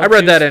the whale? I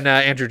read juice? that in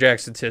Andrew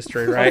Jackson's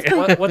history,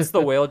 right? What's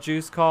the whale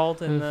juice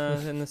called in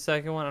the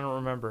second one? I don't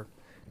remember.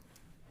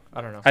 I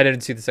don't know. I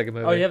didn't see the second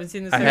movie. Oh, you haven't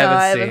seen the I second? No,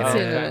 I haven't haven't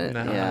seen seen it. it.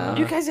 No. Yeah.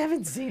 You guys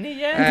haven't seen it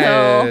yet?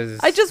 No.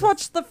 I just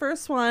watched the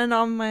first one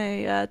on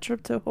my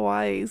trip to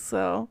Hawaii,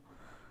 so.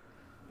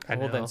 I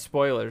Well, know. then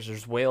spoilers.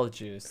 There's whale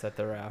juice that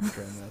they're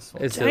after in this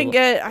one. Is it- Dang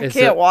it, I is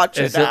can't watch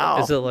it is now.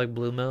 Is it like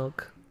blue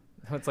milk?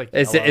 It's like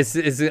Is yellow.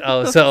 it?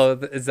 Oh, so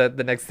is that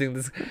the next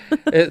thing?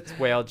 It's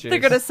whale juice. They're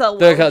going to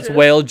sell It's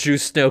whale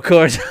juice snow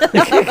cone.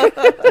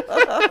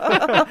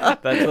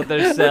 That's what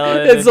they're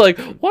selling. It's like,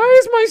 why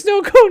is my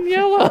snow cone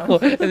yellow?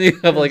 And you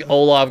have like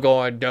Olaf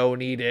going,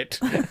 don't eat it.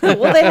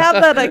 Well, they have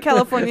that at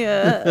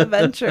California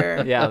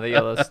Adventure. yeah, the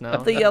yellow snow.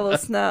 The yellow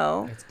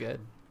snow. It's good.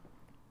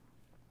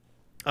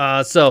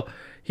 So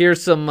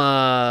here's some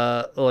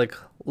like,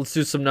 let's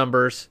do some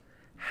numbers.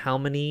 How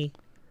many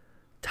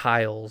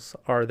tiles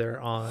are there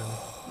on?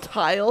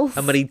 Tiles?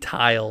 How many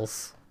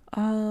tiles? I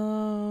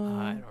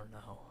don't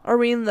know. Are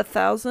we in the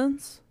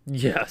thousands?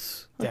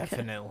 Yes.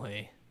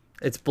 Definitely.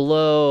 It's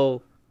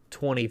below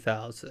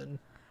 20,000.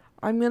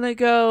 I'm going to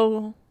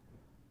go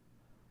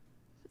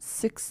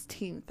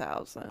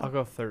 16,000. I'll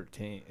go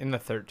 13. In the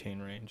 13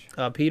 range.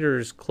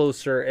 Peter's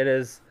closer. It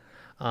is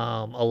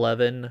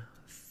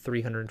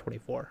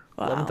 11,324.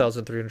 Wow.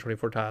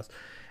 11,324 tiles.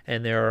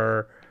 And there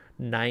are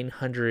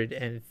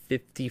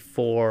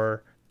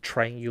 954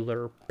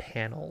 triangular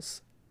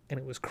panels. And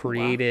it was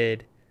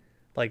created,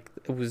 like,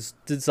 it was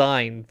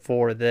designed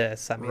for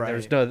this. I mean,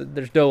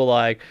 there's no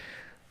like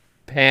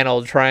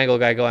panel triangle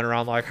guy going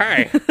around like,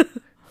 hey,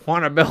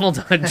 want to build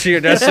a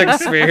geodesic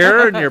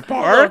sphere in your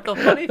park? Well,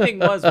 the funny thing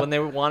was, when they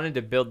wanted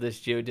to build this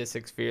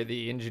geodesic sphere,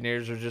 the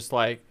engineers were just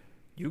like,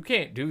 you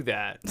can't do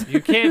that. You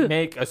can't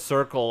make a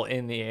circle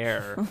in the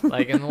air.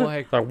 Like, and they're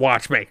like,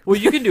 Watch me. well,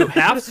 you can do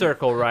half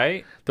circle,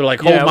 right? They're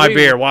like, hold Yeah, my we-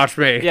 beer, watch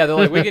me. Yeah, they're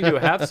like, we can do a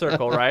half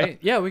circle, right?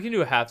 Yeah, we can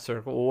do a half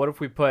circle. Well, what if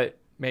we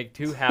make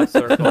two half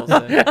circles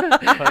and put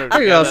it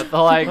He goes, together? They're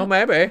like, oh,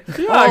 maybe.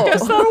 yeah, I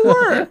guess that'll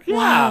work.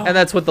 Yeah. And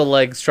that's what the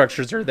leg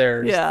structures are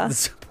there Yeah. to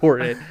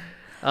support it.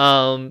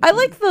 I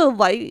like the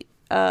light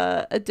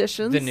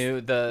additions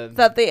The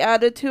that they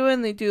added to it,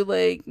 and they do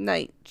like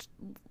night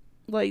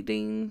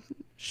lighting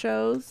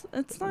shows.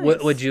 It's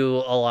nice. Would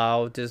you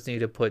allow Disney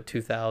to put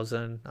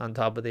 2,000 on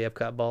top of the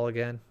Epcot ball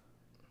again?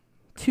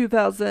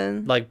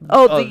 2000. Like the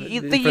for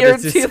year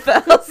this-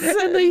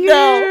 2000. The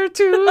No. year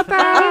 2000.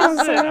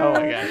 Oh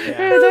my gosh,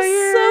 yeah. It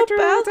was so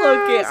bad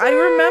looking. I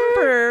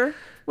remember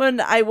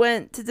when I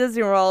went to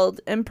Disney World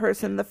in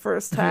person the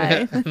first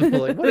time.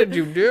 Like, what did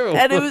you do?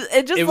 And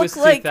it just It was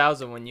looked like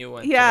 2000 when you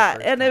went. yeah, to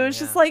the first and it time, was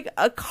just yeah. like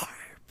a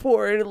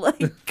cardboard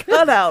like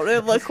cutout.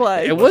 It looked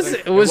like it was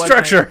wasn't-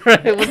 structure.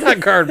 It was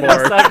not cardboard.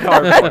 It's not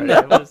cardboard.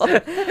 It was-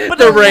 but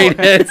The it rain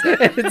looked- hits.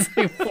 And it's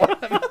like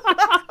flapping.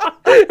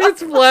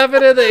 It's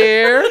flapping in the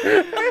air.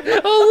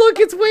 Oh, look,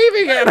 it's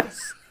waving at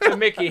us. the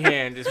Mickey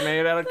hand is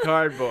made out of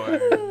cardboard.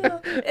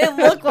 It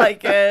looked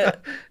like it.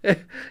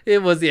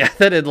 It was, yeah,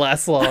 that didn't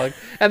last long.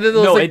 And then there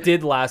was No, like, it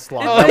did last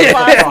long. It That did was the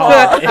last problem.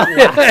 long. It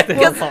lasted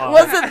Because long.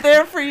 was it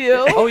there for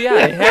you? Oh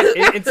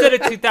yeah, instead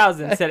of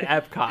 2000, it said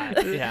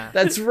Epcot. Yeah.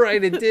 that's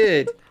right, it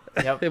did.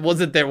 Yep. It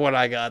wasn't there when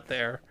I got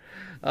there.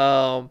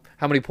 How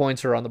many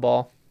points are on the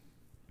ball?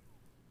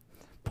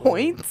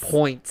 Points?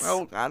 Points.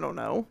 Oh, I don't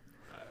know.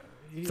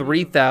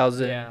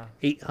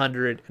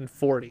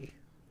 3,840.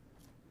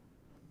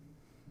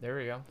 There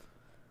we go.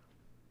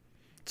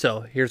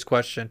 So here's a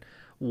question: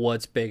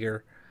 what's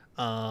bigger,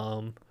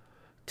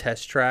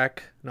 Test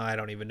Track? No, I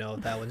don't even know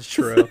if that one's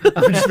true.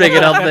 I'm just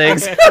making up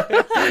things.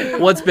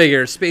 What's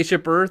bigger,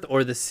 Spaceship Earth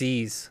or the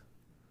Seas?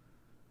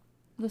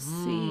 The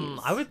seas.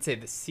 I would say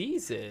the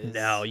seas is.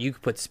 No, you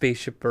could put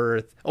Spaceship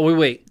Earth. Oh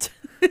wait.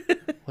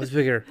 What's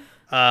bigger?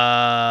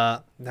 Nah,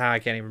 I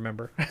can't even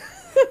remember.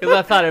 Because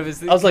I thought it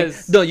was. I was like,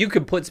 no, you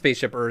could put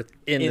Spaceship Earth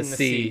in the the seas.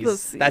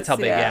 seas. The That's how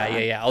seas, big.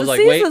 Yeah. I was the like,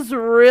 seas wait. is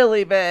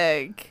really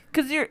big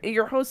because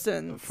you're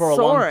hosting for a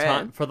long Soarin'.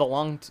 time. For the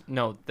long.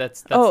 No,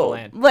 that's the Oh,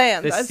 land.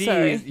 land. The I'm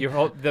seas.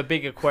 sorry. The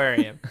big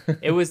aquarium.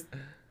 It was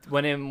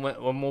when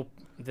we'll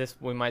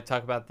we might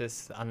talk about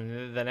this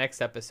on the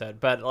next episode.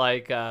 But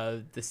like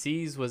the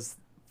seas was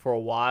for a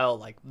while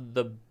like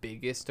the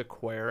biggest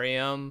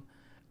aquarium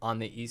on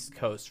the East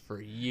Coast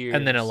for years.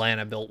 And then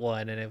Atlanta built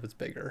one, and it was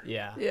bigger.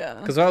 Yeah. Yeah.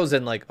 Because I was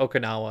in like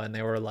Okinawa, and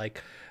they were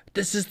like,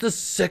 "This is the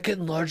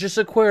second largest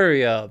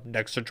aquarium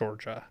next to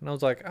Georgia," and I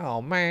was like,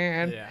 "Oh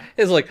man!" Yeah.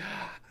 It's like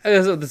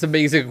it's this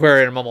amazing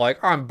aquarium. I'm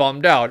like, I'm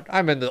bummed out.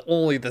 I'm in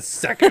only the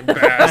second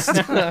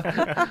best.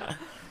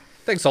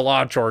 Thanks a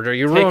lot, Georgia.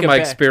 You ruined my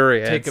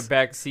experience. Take a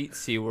back seat,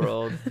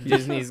 SeaWorld.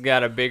 Disney's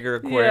got a bigger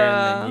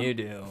aquarium than you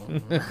do.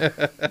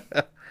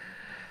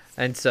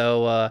 And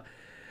so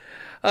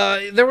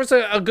there was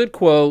a good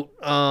quote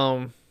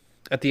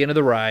at the end of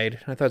the ride.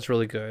 I thought it's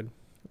really good.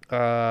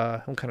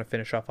 I'm kind of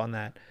finish off on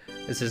that.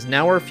 It says,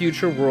 "Now our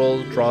future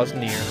world draws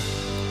near.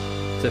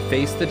 To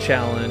face the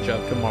challenge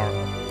of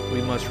tomorrow,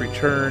 we must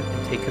return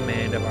and take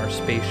command of our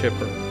spaceship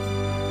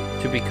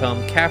Earth, to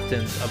become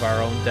captains of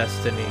our own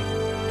destiny,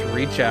 to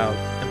reach out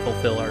and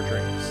fulfill our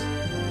dreams."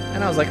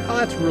 And I was like, oh,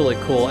 that's really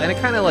cool. And it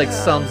kind of like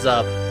sums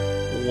up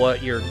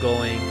what you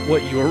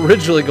were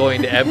originally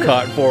going to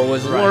Epcot for,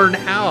 was learn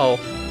how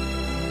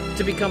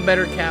to become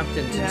better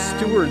captains and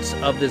stewards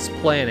of this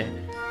planet.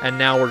 And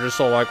now we're just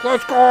all like,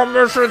 let's go on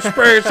mission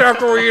space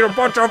after we eat a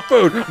bunch of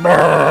food.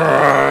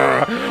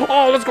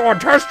 Oh, let's go on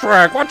test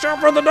track. Watch out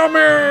for the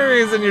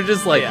dummies. And you're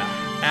just like,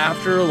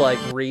 after like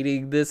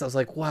reading this, I was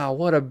like, wow,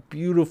 what a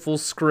beautiful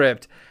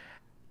script.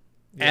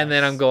 Yes. And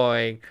then I'm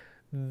going,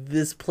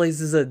 this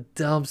place is a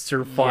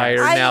dumpster fire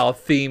now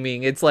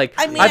theming. It's like,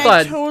 I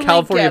thought totally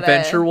California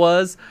Adventure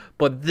was,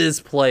 but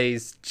this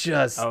place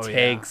just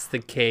takes the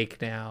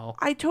cake now.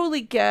 I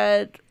totally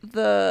get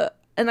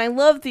and I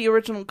love the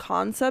original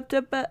concept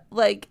of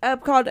like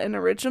Epcot and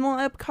original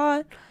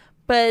Epcot,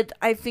 but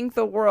I think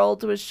the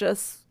world was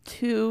just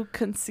too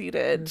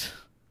conceited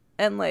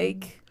and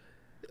like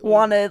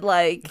wanted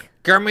like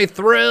give me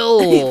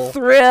thrills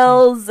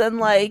and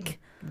like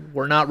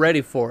we're not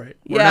ready for it.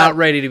 We're not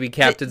ready to be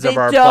captains of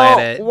our planet.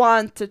 They don't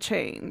want to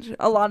change.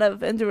 A lot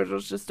of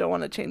individuals just don't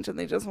want to change, and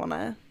they just want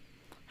to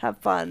have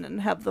fun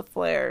and have the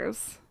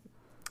flares.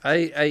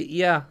 And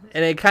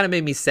it kind of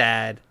made me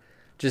sad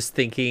just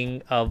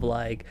thinking of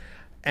like,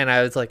 and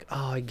I was like,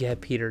 oh, I get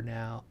Peter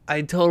now.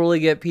 I totally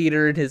get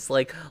Peter and his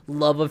like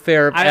love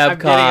affair of Epcot. I'm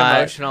getting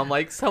emotional. I'm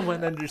like,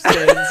 someone understands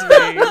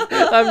me.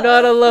 I'm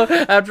not alone.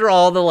 After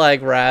all the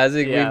like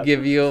razzing we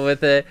give you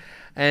with it,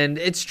 and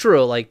it's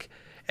true. Like,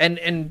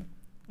 and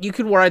you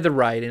can ride the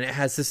ride, and it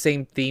has the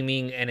same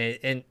theming,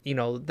 and you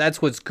know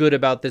that's what's good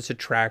about this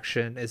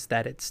attraction is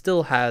that it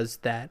still has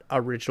that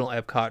original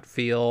Epcot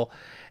feel.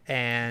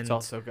 And it's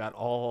also got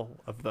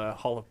all of the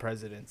Hall of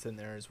Presidents in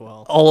there as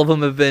well. All of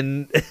them have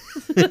been.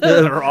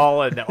 They're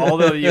all in. All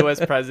the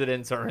U.S.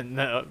 presidents are in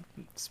the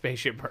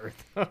spaceship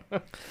Earth.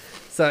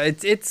 So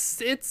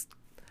it's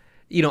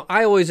you know,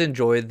 I always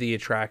enjoyed the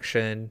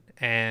attraction,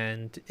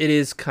 and it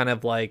is kind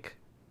of like,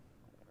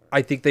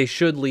 I think they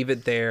should leave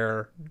it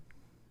there.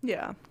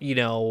 Yeah. You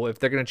know, if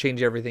they're gonna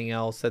change everything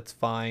else, that's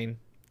fine.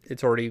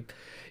 You've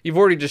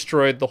already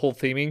destroyed the whole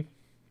theming.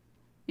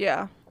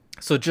 Yeah.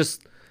 So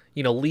just,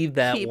 you know, leave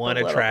that Keep one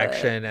a little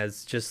attraction bit.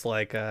 as just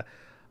like a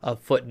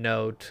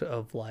footnote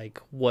of like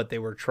what they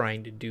were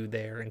trying to do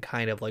there, and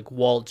kind of like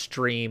Walt's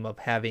dream of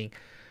having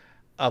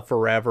a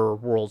forever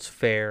World's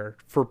Fair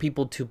for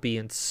people to be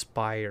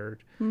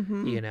inspired,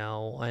 you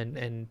know,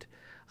 and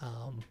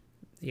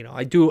you know,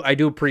 I do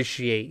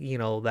appreciate, you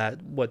know,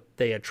 that what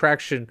the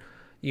attraction,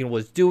 you know,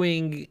 was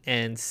doing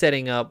and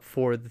setting up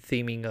for the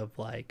theming of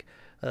like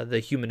the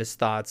humanist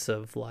thoughts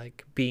of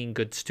like being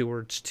good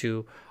stewards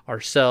to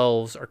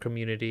ourselves, our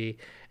community,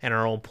 and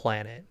our own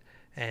planet.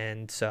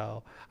 And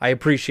so I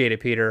appreciate it,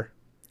 Peter.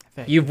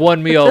 You've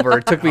won me over.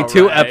 It took me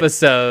 2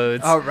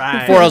 episodes. All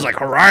right. Before I was like,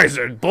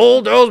 Horizon,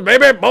 bulldoze,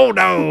 baby,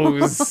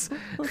 bulldoze.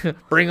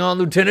 Bring on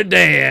Lieutenant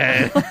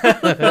Dan.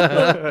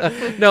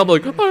 Now I'm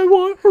like, I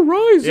want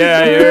Horizon.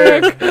 Yeah,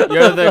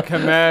 you're the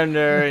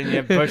commander, and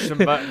you push some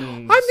buttons.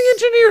 I'm the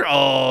engineer.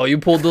 Oh, you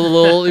brought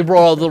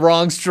the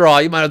wrong straw.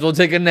 You might as well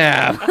take a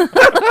nap.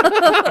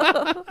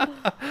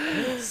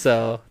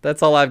 So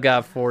that's all I've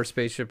got for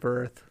Spaceship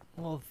Earth.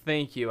 Well,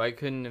 thank you. I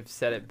couldn't have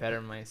said it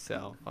better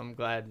myself. I'm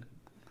glad.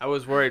 I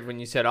was worried when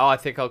you said, "Oh, I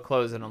think I'll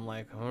close," and I'm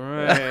like, "All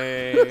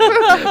right,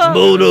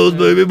 bulldoze,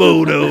 baby,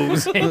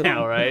 bulldoze."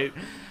 Yeah, right.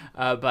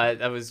 But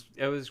it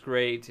was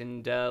great,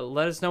 and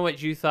let us know what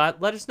you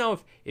thought. Let us know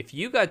if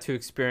you got to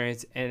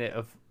experience any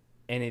of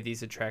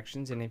these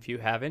attractions, and if you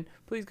haven't,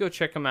 please go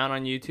check them out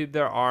on YouTube.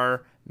 There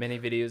are many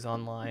videos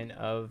online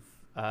of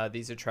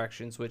these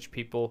attractions which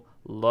people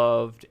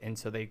loved, and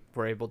so they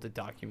were able to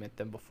document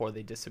them before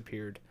they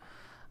disappeared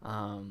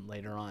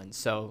later on.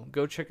 So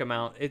go check them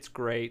out. It's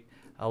great.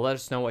 Let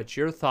us know what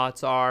your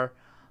thoughts are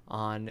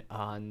on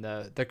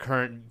the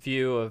current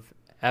view of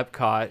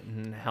Epcot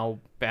and how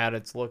bad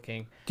it's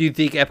looking. Do you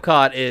think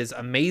Epcot is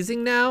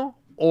amazing now,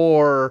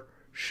 or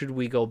should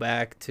we go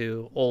back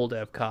to old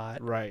Epcot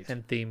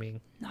and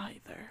theming?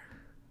 Neither.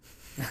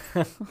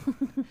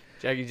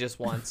 Jackie just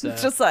wants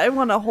I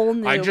want a whole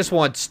new. I just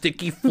want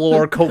sticky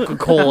floor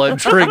Coca-Cola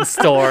drink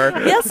store.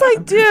 Yes, I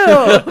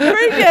do.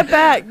 Bring it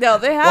back. No,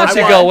 they have. Once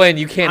you go in,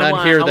 you can't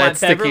unhear that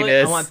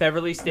stickiness. I want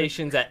Beverly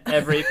stations at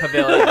every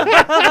pavilion.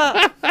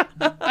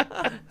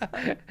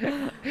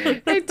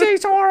 It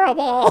tastes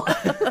horrible.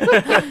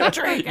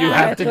 Drink You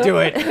have to do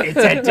it. It's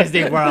at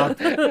Disney World.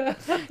 Drink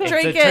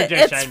It's a it.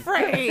 It's tradition.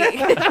 free.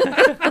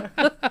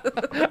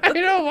 I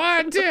don't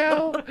want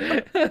to.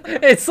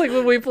 It's like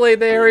when we played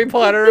the Harry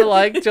Potter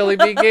like jelly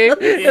bean game,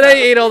 and I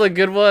ate all the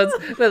good ones,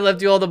 and I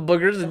left you all the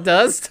boogers and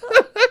dust.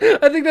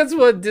 I think that's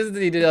what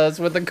Disney does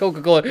with the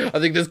Coca-Cola. I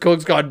think this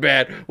Coke's gone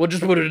bad. We'll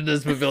just put it in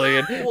this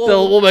pavilion.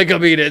 We'll make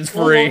them eat it. It's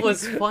free. Well, what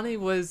was funny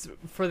was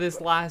for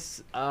this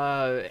last,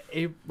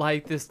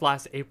 this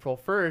last April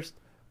 1st,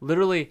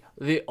 literally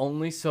the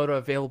only soda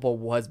available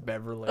was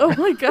Beverly. Oh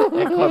my At god.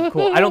 Club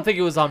Cool. I don't think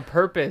it was on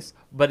purpose,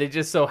 but it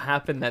just so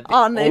happened that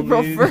On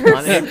April 1st.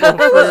 On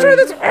April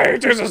 1st.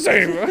 It tastes the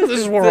same. This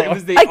is It wrong.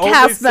 was the A only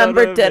cast soda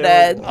member did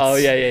available. it. Oh,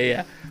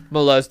 yeah.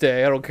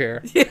 Moleste. I don't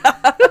care.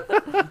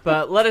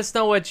 But let us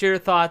know what your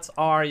thoughts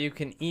are. You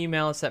can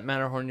email us at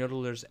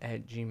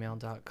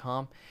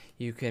matterhornyodelers@gmail.com.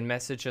 You can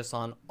message us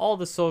on all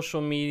the social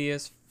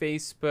medias,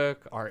 Facebook,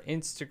 our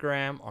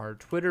Instagram, our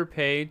Twitter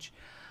page.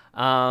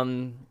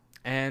 And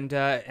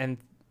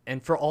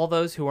for all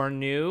those who are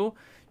new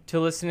to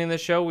listening to the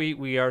show,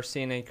 we are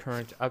seeing a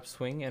current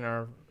upswing in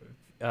our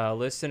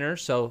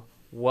listeners. So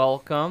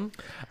welcome.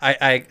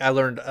 I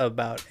learned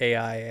about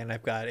AI, and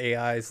I've got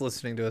AIs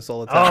listening to us all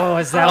the time. Oh,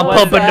 is that I'm what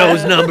pumping that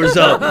those is? numbers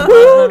up.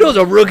 Woo, those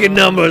are rookie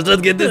numbers.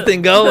 Let's get this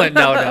thing going.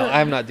 No,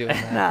 I'm not doing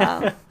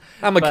that. No.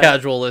 I'm a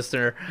casual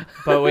listener.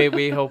 But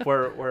we hope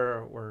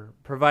we're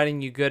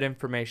providing you good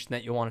information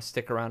that you'll want to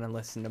stick around and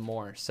listen to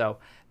more. So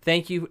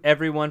thank you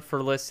everyone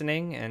for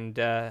listening, and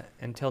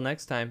until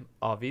next time,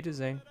 auf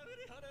Wiedersehen.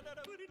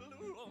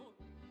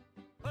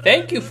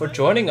 Thank you for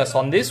joining us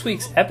on this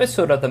week's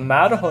episode of the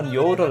Matterhorn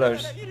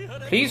Yodelers.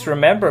 Please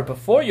remember,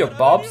 before your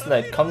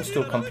bobsled comes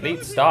to a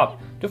complete stop,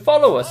 to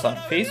follow us on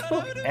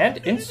Facebook and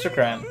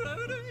Instagram.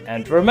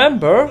 And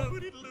remember,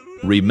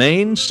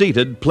 Remain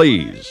seated,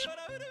 please.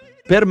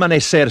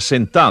 Permanecer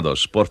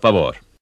sentados, por favor.